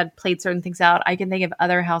had played certain things out. I can think of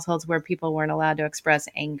other households where people weren't allowed to express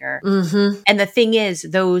anger. Mm-hmm. And the thing is,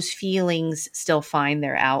 those feelings still find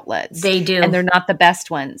their outlets. They do. And they're not the best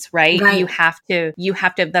ones, right? Right. You have to,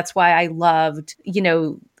 that's why I loved,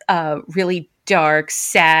 really dark,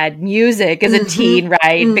 sad music as a teen,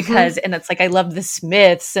 right? Mm-hmm. Because, and it's like, I loved the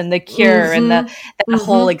Smiths and the Cure and that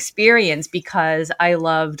whole experience, because I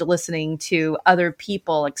loved listening to other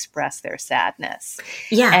people express their sadness.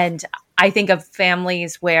 Yeah. And I think of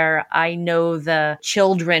families where I know the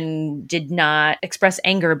children did not express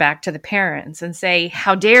anger back to the parents and say,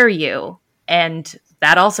 how dare you? And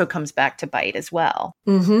that also comes back to bite as well.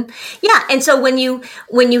 Mm-hmm. Yeah. And so when you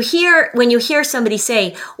hear somebody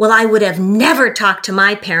say, well, I would have never talked to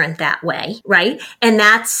my parent that way, right? And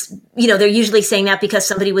that's, they're usually saying that because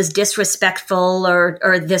somebody was disrespectful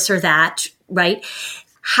or this or that, right?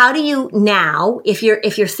 How do you now, if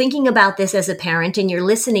you're thinking about this as a parent and you're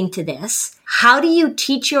listening to this, how do you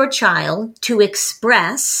teach your child to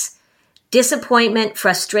express disappointment,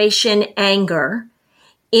 frustration, anger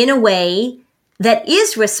in a way that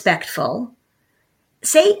is respectful?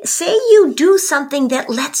 Say you do something that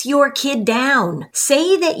lets your kid down.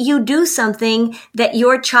 Say that you do something that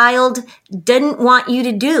your child didn't want you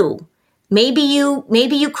to do. Maybe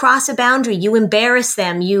you cross a boundary, you embarrass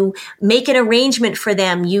them, you make an arrangement for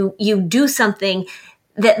them, you do something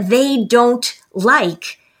that they don't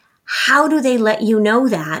like. How do they let you know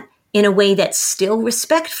that in a way that's still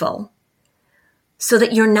respectful, so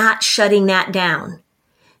that you're not shutting that down?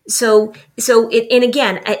 It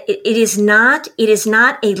is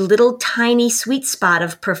not a little tiny sweet spot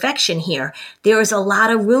of perfection here. There is a lot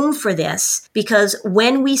of room for this, because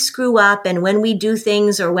when we screw up and when we do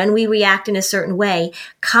things or when we react in a certain way,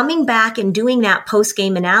 coming back and doing that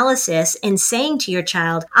post-game analysis and saying to your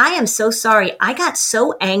child, I am so sorry. I got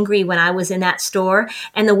so angry when I was in that store,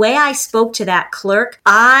 and the way I spoke to that clerk,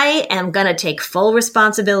 I am going to take full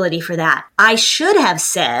responsibility for that. I should have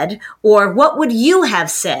said, or what would you have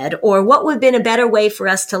said? Or what would have been a better way for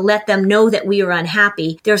us to let them know that we were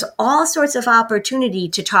unhappy? There's all sorts of opportunity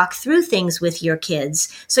to talk through things with your kids.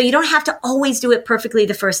 So you don't have to always do it perfectly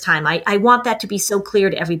the first time. I want that to be so clear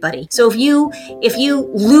to everybody. So if you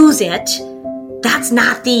lose it, that's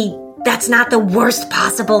not the worst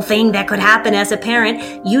possible thing that could happen as a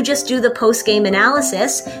parent. You just do the post-game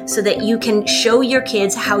analysis so that you can show your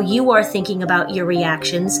kids how you are thinking about your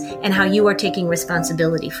reactions and how you are taking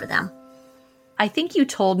responsibility for them. I think you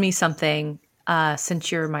told me something,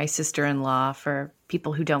 since you're my sister-in-law, for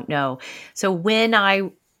people who don't know. So when I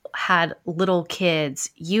had little kids,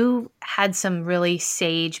 you had some really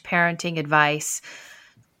sage parenting advice.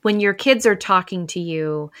 When your kids are talking to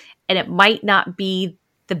you, and it might not be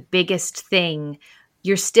the biggest thing,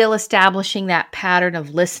 you're still establishing that pattern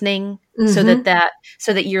of listening, so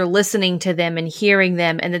that you're listening to them and hearing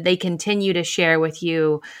them, and that they continue to share with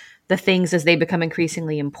you the things as they become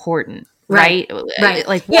increasingly important. Right.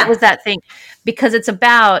 Like, what was that thing? Because it's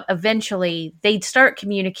about, eventually they'd start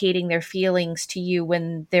communicating their feelings to you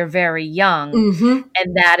when they're very young. Mm-hmm.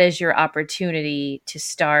 And that is your opportunity to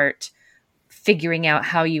start figuring out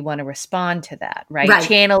how you want to respond to that, right?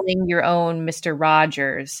 Channeling your own Mr.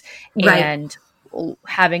 Rogers and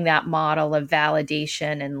having that model of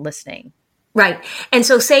validation and listening. Right. And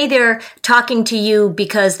so say they're talking to you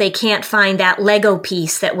because they can't find that Lego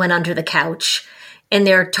piece that went under the couch, and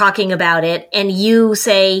they're talking about it, and you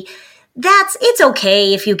say, it's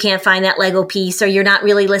okay if you can't find that Lego piece, or you're not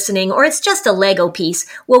really listening, or it's just a Lego piece.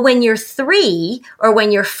 Well, when you're 3 or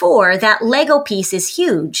when you're 4, that Lego piece is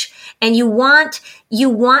huge. And you want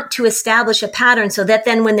to establish a pattern so that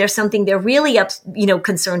then when there's something they're really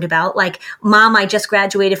concerned about, like, Mom, I just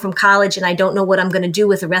graduated from college and I don't know what I'm going to do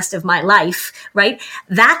with the rest of my life, right?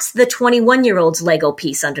 That's the 21-year-old's Lego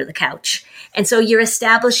piece under the couch. And so you're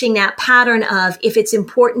establishing that pattern of, if it's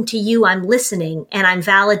important to you, I'm listening and I'm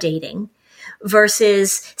validating,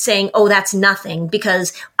 versus saying, oh, that's nothing,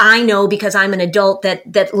 because I know, because I'm an adult,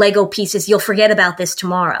 that Lego pieces, you'll forget about this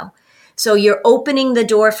tomorrow. So you're opening the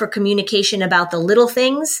door for communication about the little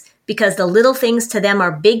things, because the little things to them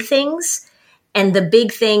are big things, and the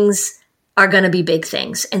big things are going to be big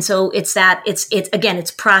things. And so it's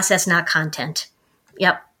process, not content.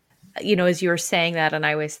 Yep. As you were saying that, and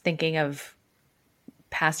I was thinking of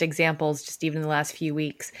past examples, just even in the last few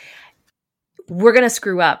weeks, we're going to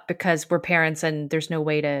screw up because we're parents and there's no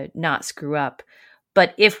way to not screw up.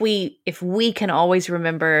 But if we can always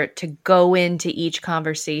remember to go into each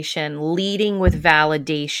conversation leading with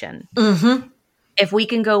validation, if we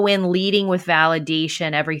can go in leading with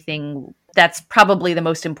validation, everything, that's probably the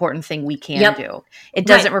most important thing we can do. It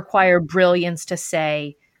doesn't require brilliance to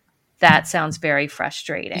say, that sounds very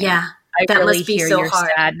frustrating. Yeah. I that really must be hear so your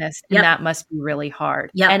hard. sadness, and that must be really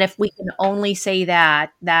hard. Yep. And if we can only say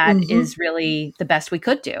that is really the best we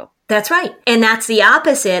could do. That's right. And that's the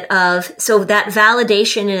opposite of, so that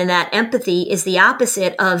validation and that empathy is the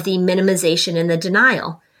opposite of the minimization and the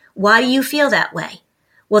denial. Why do you feel that way?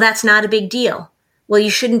 Well, that's not a big deal. Well, you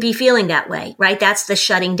shouldn't be feeling that way, right? That's the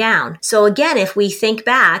shutting down. So again, if we think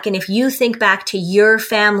back, and if you think back to your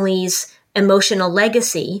family's emotional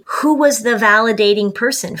legacy, who was the validating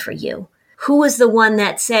person for you? Who was the one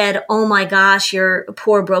that said, oh my gosh, your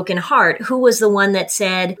poor broken heart? Who was the one that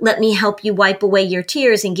said, let me help you wipe away your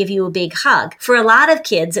tears and give you a big hug? For a lot of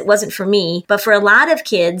kids, it wasn't for me, but for a lot of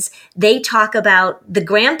kids, they talk about the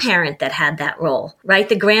grandparent that had that role, right?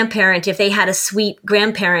 The grandparent, if they had a sweet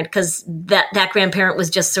grandparent, because that grandparent was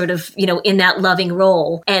just sort of, in that loving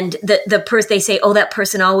role. And the person, they say, oh, that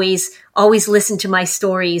person always listened to my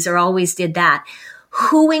stories or always did that.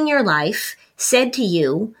 Who in your life said to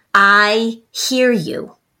you, I hear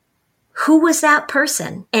you? Who was that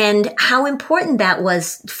person, and how important that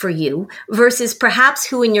was for you, versus perhaps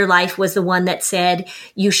who in your life was the one that said,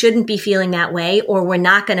 you shouldn't be feeling that way, or we're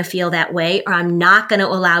not going to feel that way, or I'm not going to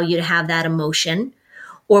allow you to have that emotion,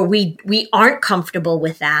 or we aren't comfortable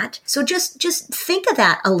with that. So just think of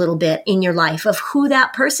that a little bit in your life, of who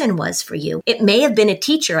that person was for you. It may have been a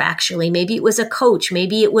teacher, actually. Maybe it was a coach.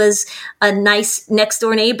 Maybe it was a nice next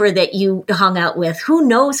door neighbor that you hung out with. Who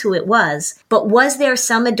knows who it was? But was there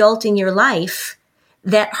some adult in your life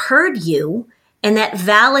that heard you and that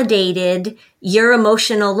validated your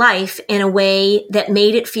emotional life in a way that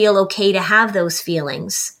made it feel okay to have those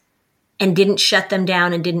feelings, and didn't shut them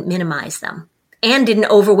down and didn't minimize them? And didn't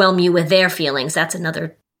overwhelm you with their feelings. That's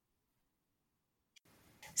another.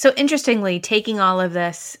 So interestingly, taking all of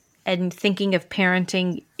this and thinking of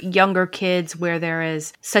parenting younger kids where there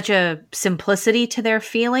is such a simplicity to their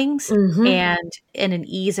feelings and an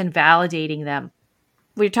ease in validating them.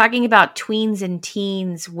 We're talking about tweens and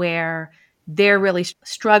teens where they're really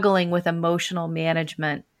struggling with emotional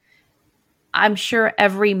management. I'm sure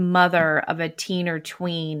every mother of a teen or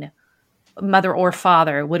tween, mother or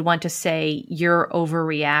father, would want to say you're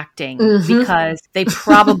overreacting because they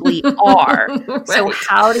probably are. Right. So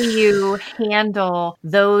how do you handle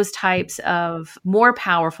those types of more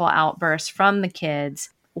powerful outbursts from the kids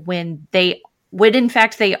when in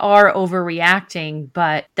fact they are overreacting,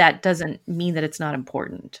 but that doesn't mean that it's not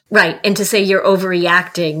important. Right. And to say you're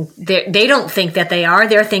overreacting, they don't think that they are.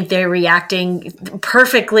 They think they're reacting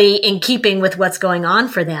perfectly in keeping with what's going on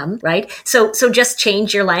for them. Right. So just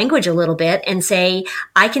change your language a little bit and say,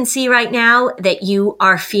 I can see right now that you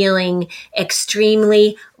are feeling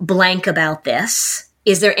extremely blank about this.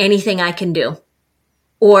 Is there anything I can do?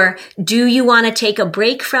 Or do you want to take a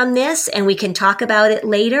break from this and we can talk about it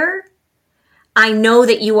later? I know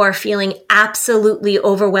that you are feeling absolutely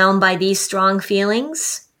overwhelmed by these strong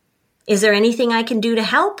feelings. Is there anything I can do to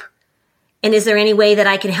help? And is there any way that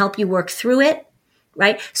I can help you work through it?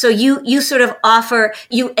 Right? So you sort of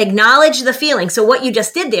you acknowledge the feeling. So what you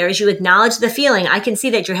just did there is you acknowledge the feeling. I can see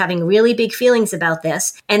that you're having really big feelings about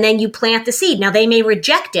this. And then you plant the seed. Now they may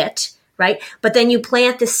reject it, right? But then you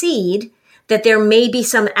plant the seed that there may be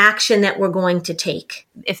some action that we're going to take.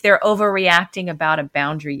 If they're overreacting about a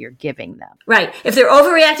boundary you're giving them. Right. If they're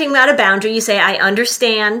overreacting about a boundary, you say, I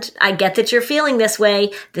understand. I get that you're feeling this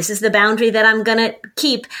way. This is the boundary that I'm going to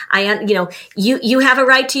keep. You have a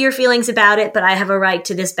right to your feelings about it, but I have a right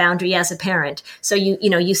to this boundary as a parent. So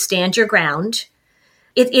you stand your ground.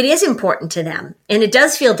 It is important to them, and it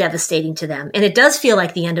does feel devastating to them, and it does feel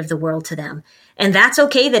like the end of the world to them. And that's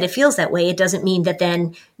okay that it feels that way. It doesn't mean that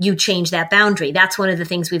then you change that boundary. That's one of the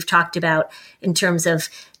things we've talked about in terms of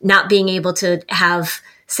not being able to have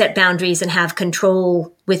set boundaries and have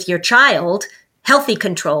control with your child, healthy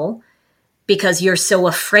control, because you're so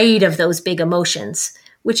afraid of those big emotions,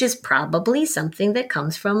 which is probably something that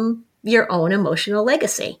comes from your own emotional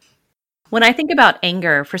legacy. When I think about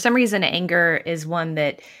anger, for some reason, anger is one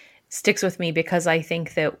that sticks with me because I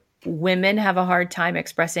think that women have a hard time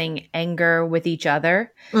expressing anger with each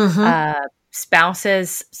other. Mm-hmm.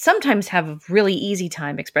 Spouses sometimes have a really easy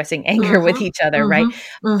time expressing anger mm-hmm. with each other, mm-hmm. right?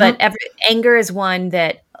 Mm-hmm. But anger is one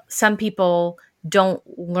that some people don't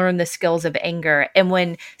learn the skills of anger. And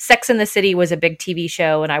when Sex and the City was a big TV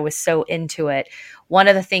show and I was so into it, one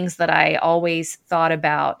of the things that I always thought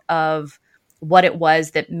about of what it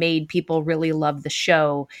was that made people really love the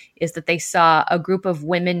show is that they saw a group of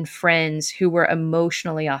women friends who were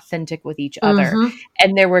emotionally authentic with each other. Mm-hmm.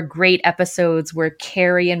 And there were great episodes where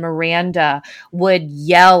Carrie and Miranda would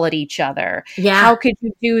yell at each other. Yeah. How could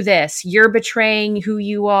you do this? You're betraying who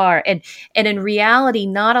you are. And in reality,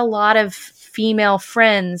 not a lot of female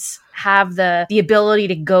friends have the ability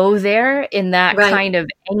to go there in that right. kind of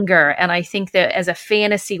anger. And I think that as a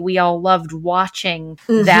fantasy, we all loved watching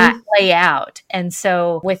mm-hmm. that play out. And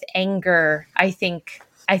so with anger, I think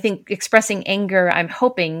expressing anger, I'm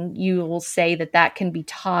hoping you will say that can be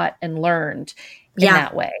taught and learned in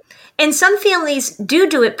that way. And some families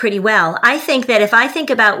do it pretty well. I think that if I think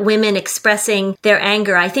about women expressing their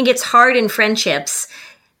anger, I think it's hard in friendships.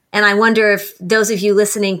 And I wonder if those of you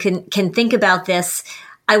listening can think about this.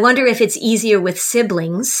 I wonder if it's easier with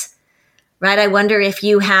siblings, right? I wonder if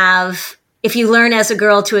you learn as a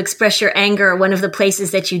girl to express your anger, one of the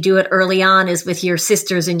places that you do it early on is with your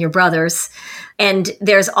sisters and your brothers. And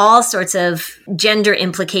there's all sorts of gender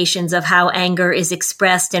implications of how anger is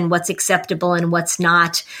expressed and what's acceptable and what's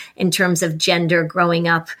not in terms of gender growing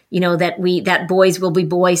up. That boys will be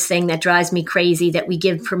boys thing that drives me crazy, that we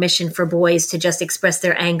give permission for boys to just express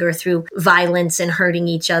their anger through violence and hurting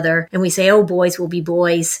each other. And we say, oh, boys will be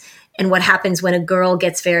boys. And what happens when a girl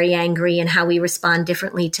gets very angry and how we respond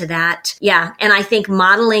differently to that. Yeah. And I think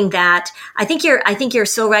modeling that, I think you're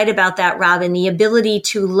so right about that, Robin, the ability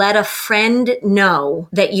to let a friend know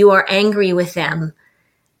that you are angry with them.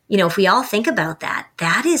 If we all think about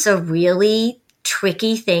that is a really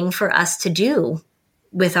tricky thing for us to do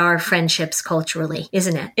with our friendships culturally,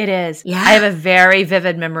 isn't it? It is. Yeah. I have a very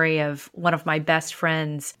vivid memory of one of my best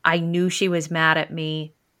friends. I knew she was mad at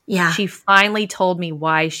me. Yeah. She finally told me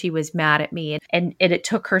why she was mad at me. And it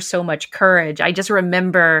took her so much courage. I just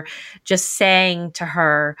remember just saying to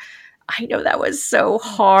her, I know that was so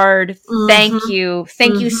hard. Mm-hmm. Thank you.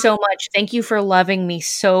 Thank mm-hmm. you so much. Thank you for loving me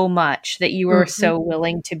so much that you were mm-hmm. so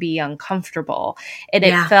willing to be uncomfortable. And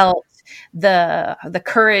it felt the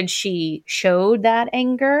courage she showed, that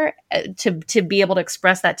anger to be able to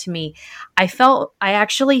express that to me. I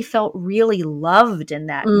actually felt really loved in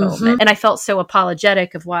that mm-hmm. moment. And I felt so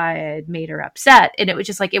apologetic of why I had made her upset. And it was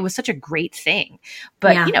just like, it was such a great thing.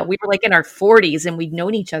 But, we were like in our 40s and we'd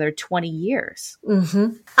known each other 20 years.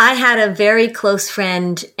 Mm-hmm. I had a very close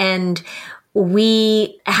friend and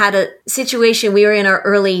we had a situation. We were in our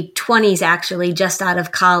early 20s, actually, just out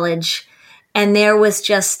of college. And there was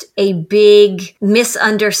just a big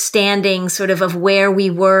misunderstanding sort of where we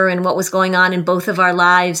were and what was going on in both of our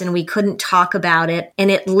lives. And we couldn't talk about it.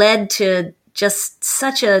 And it led to just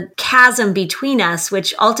such a chasm between us,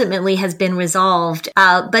 which ultimately has been resolved.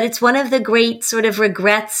 But it's one of the great sort of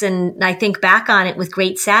regrets. And I think back on it with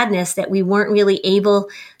great sadness that we weren't really able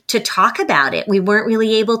to talk about it. We weren't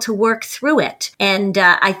really able to work through it. And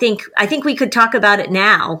I think we could talk about it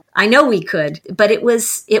now. I know we could, but it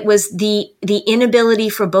was the inability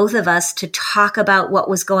for both of us to talk about what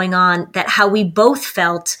was going on, that how we both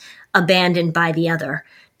felt abandoned by the other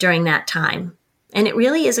during that time. And it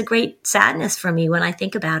really is a great sadness for me when I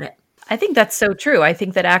think about it. I think that's so true. I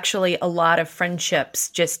think that actually a lot of friendships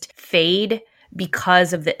just fade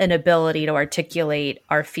because of the inability to articulate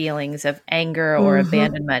our feelings of anger or mm-hmm.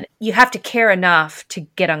 abandonment. You have to care enough to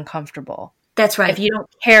get uncomfortable. That's right. If you don't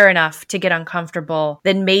care enough to get uncomfortable,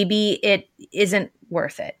 then maybe it isn't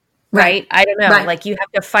worth it. right? I don't know. Right. Like you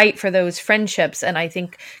have to fight for those friendships. And I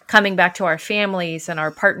think coming back to our families and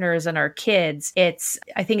our partners and our kids,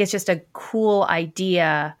 I think it's just a cool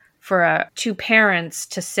idea for two parents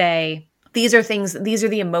to say, these are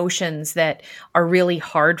the emotions that are really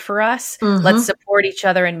hard for us. Mm-hmm. Let's support each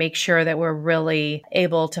other and make sure that we're really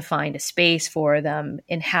able to find a space for them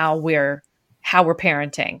in how we're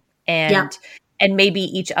parenting. And maybe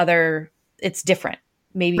each other, it's different.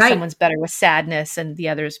 Maybe someone's better with sadness and the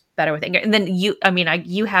other's better with anger. And then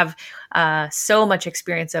you have so much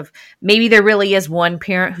experience of maybe there really is one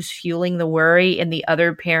parent who's fueling the worry and the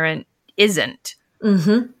other parent isn't.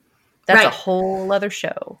 Mm-hmm. That's a whole other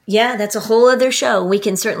show. Yeah, that's a whole other show. We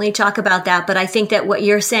can certainly talk about that. But I think that what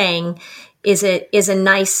you're saying is a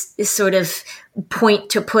nice sort of point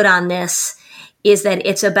to put on this, is that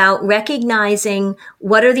it's about recognizing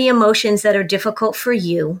what are the emotions that are difficult for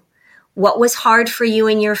you, what was hard for you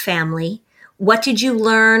and your family, what did you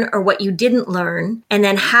learn or what you didn't learn, and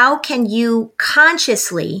then how can you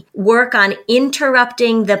consciously work on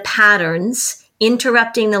interrupting the patterns,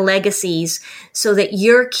 interrupting the legacies, so that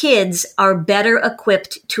your kids are better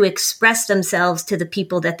equipped to express themselves to the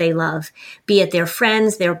people that they love, be it their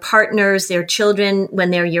friends, their partners, their children, when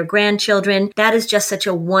they're your grandchildren. That is just such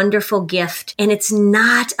a wonderful gift. And it's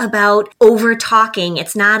not about over talking.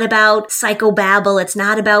 It's not about psychobabble. It's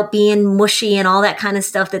not about being mushy and all that kind of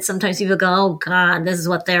stuff that sometimes people go, oh God, this is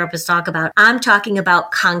what therapists talk about. I'm talking about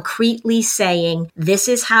concretely saying, this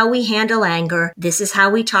is how we handle anger. This is how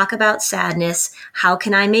we talk about sadness. How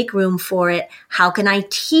can I make room for it? How can I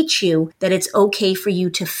teach you that it's okay for you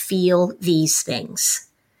to feel these things?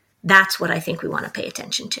 That's what I think we want to pay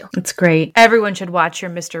attention to. That's great. Everyone should watch your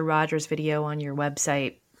Mr. Rogers video on your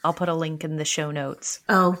website. I'll put a link in the show notes.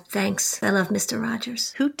 Oh, thanks. I love Mr.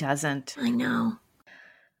 Rogers. Who doesn't? I know.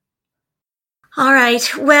 All right.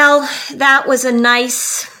 Well, that was a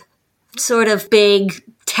nice sort of big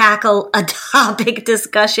tackle a topic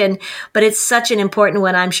discussion, but it's such an important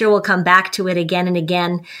one. I'm sure we'll come back to it again and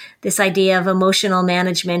again. This idea of emotional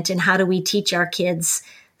management and how do we teach our kids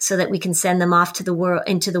so that we can send them off to the world,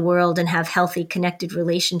 into the world, and have healthy, connected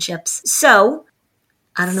relationships. So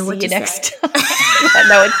I don't know what to say. See you next.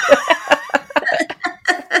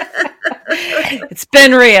 It's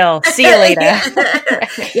been real. See you later.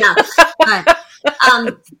 Yeah.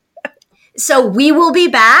 So we will be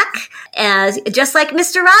back, as just like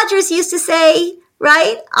Mr. Rogers used to say,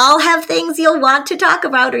 right? I'll have things you'll want to talk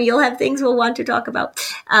about, or you'll have things we'll want to talk about.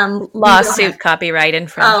 Lawsuit, copyright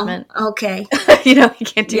infringement. Oh, okay. You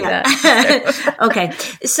can't do that. Okay.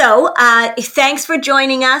 So thanks for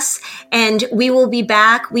joining us, and we will be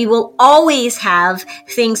back. We will always have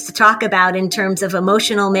things to talk about in terms of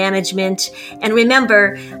emotional management. And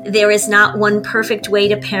remember, there is not one perfect way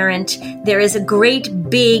to parent. There is a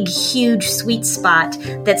great, big, huge sweet spot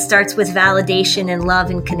that starts with validation and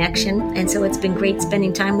love and connection. And so it's been great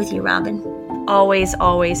spending time with you, Robin. Always,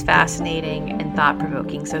 always fascinating and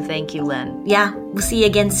thought-provoking. So thank you, Lynn. Yeah, we'll see you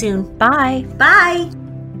again soon. Bye. Bye.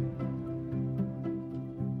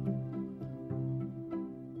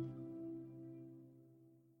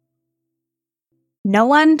 No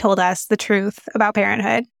one told us the truth about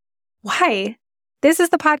parenthood. Why? This is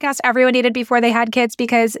the podcast everyone needed before they had kids,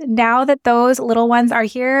 because now that those little ones are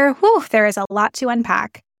here, there is a lot to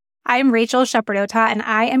unpack. I'm Rachel Shepardota, and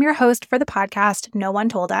I am your host for the podcast No One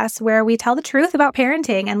Told Us, where we tell the truth about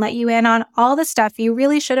parenting and let you in on all the stuff you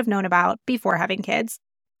really should have known about before having kids.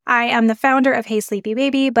 I am the founder of Hey Sleepy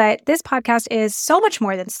Baby, but this podcast is so much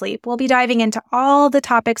more than sleep. We'll be diving into all the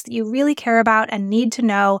topics that you really care about and need to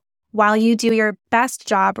know while you do your best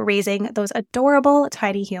job raising those adorable,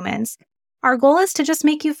 tiny humans. Our goal is to just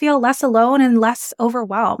make you feel less alone and less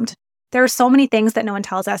overwhelmed. There are so many things that no one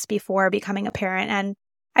tells us before becoming a parent, and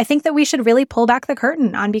I think that we should really pull back the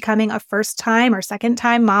curtain on becoming a first-time or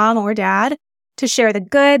second-time mom or dad to share the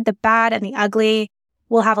good, the bad, and the ugly.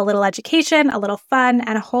 We'll have a little education, a little fun,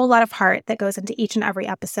 and a whole lot of heart that goes into each and every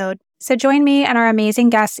episode. So join me and our amazing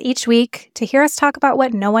guests each week to hear us talk about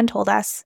what no one told us.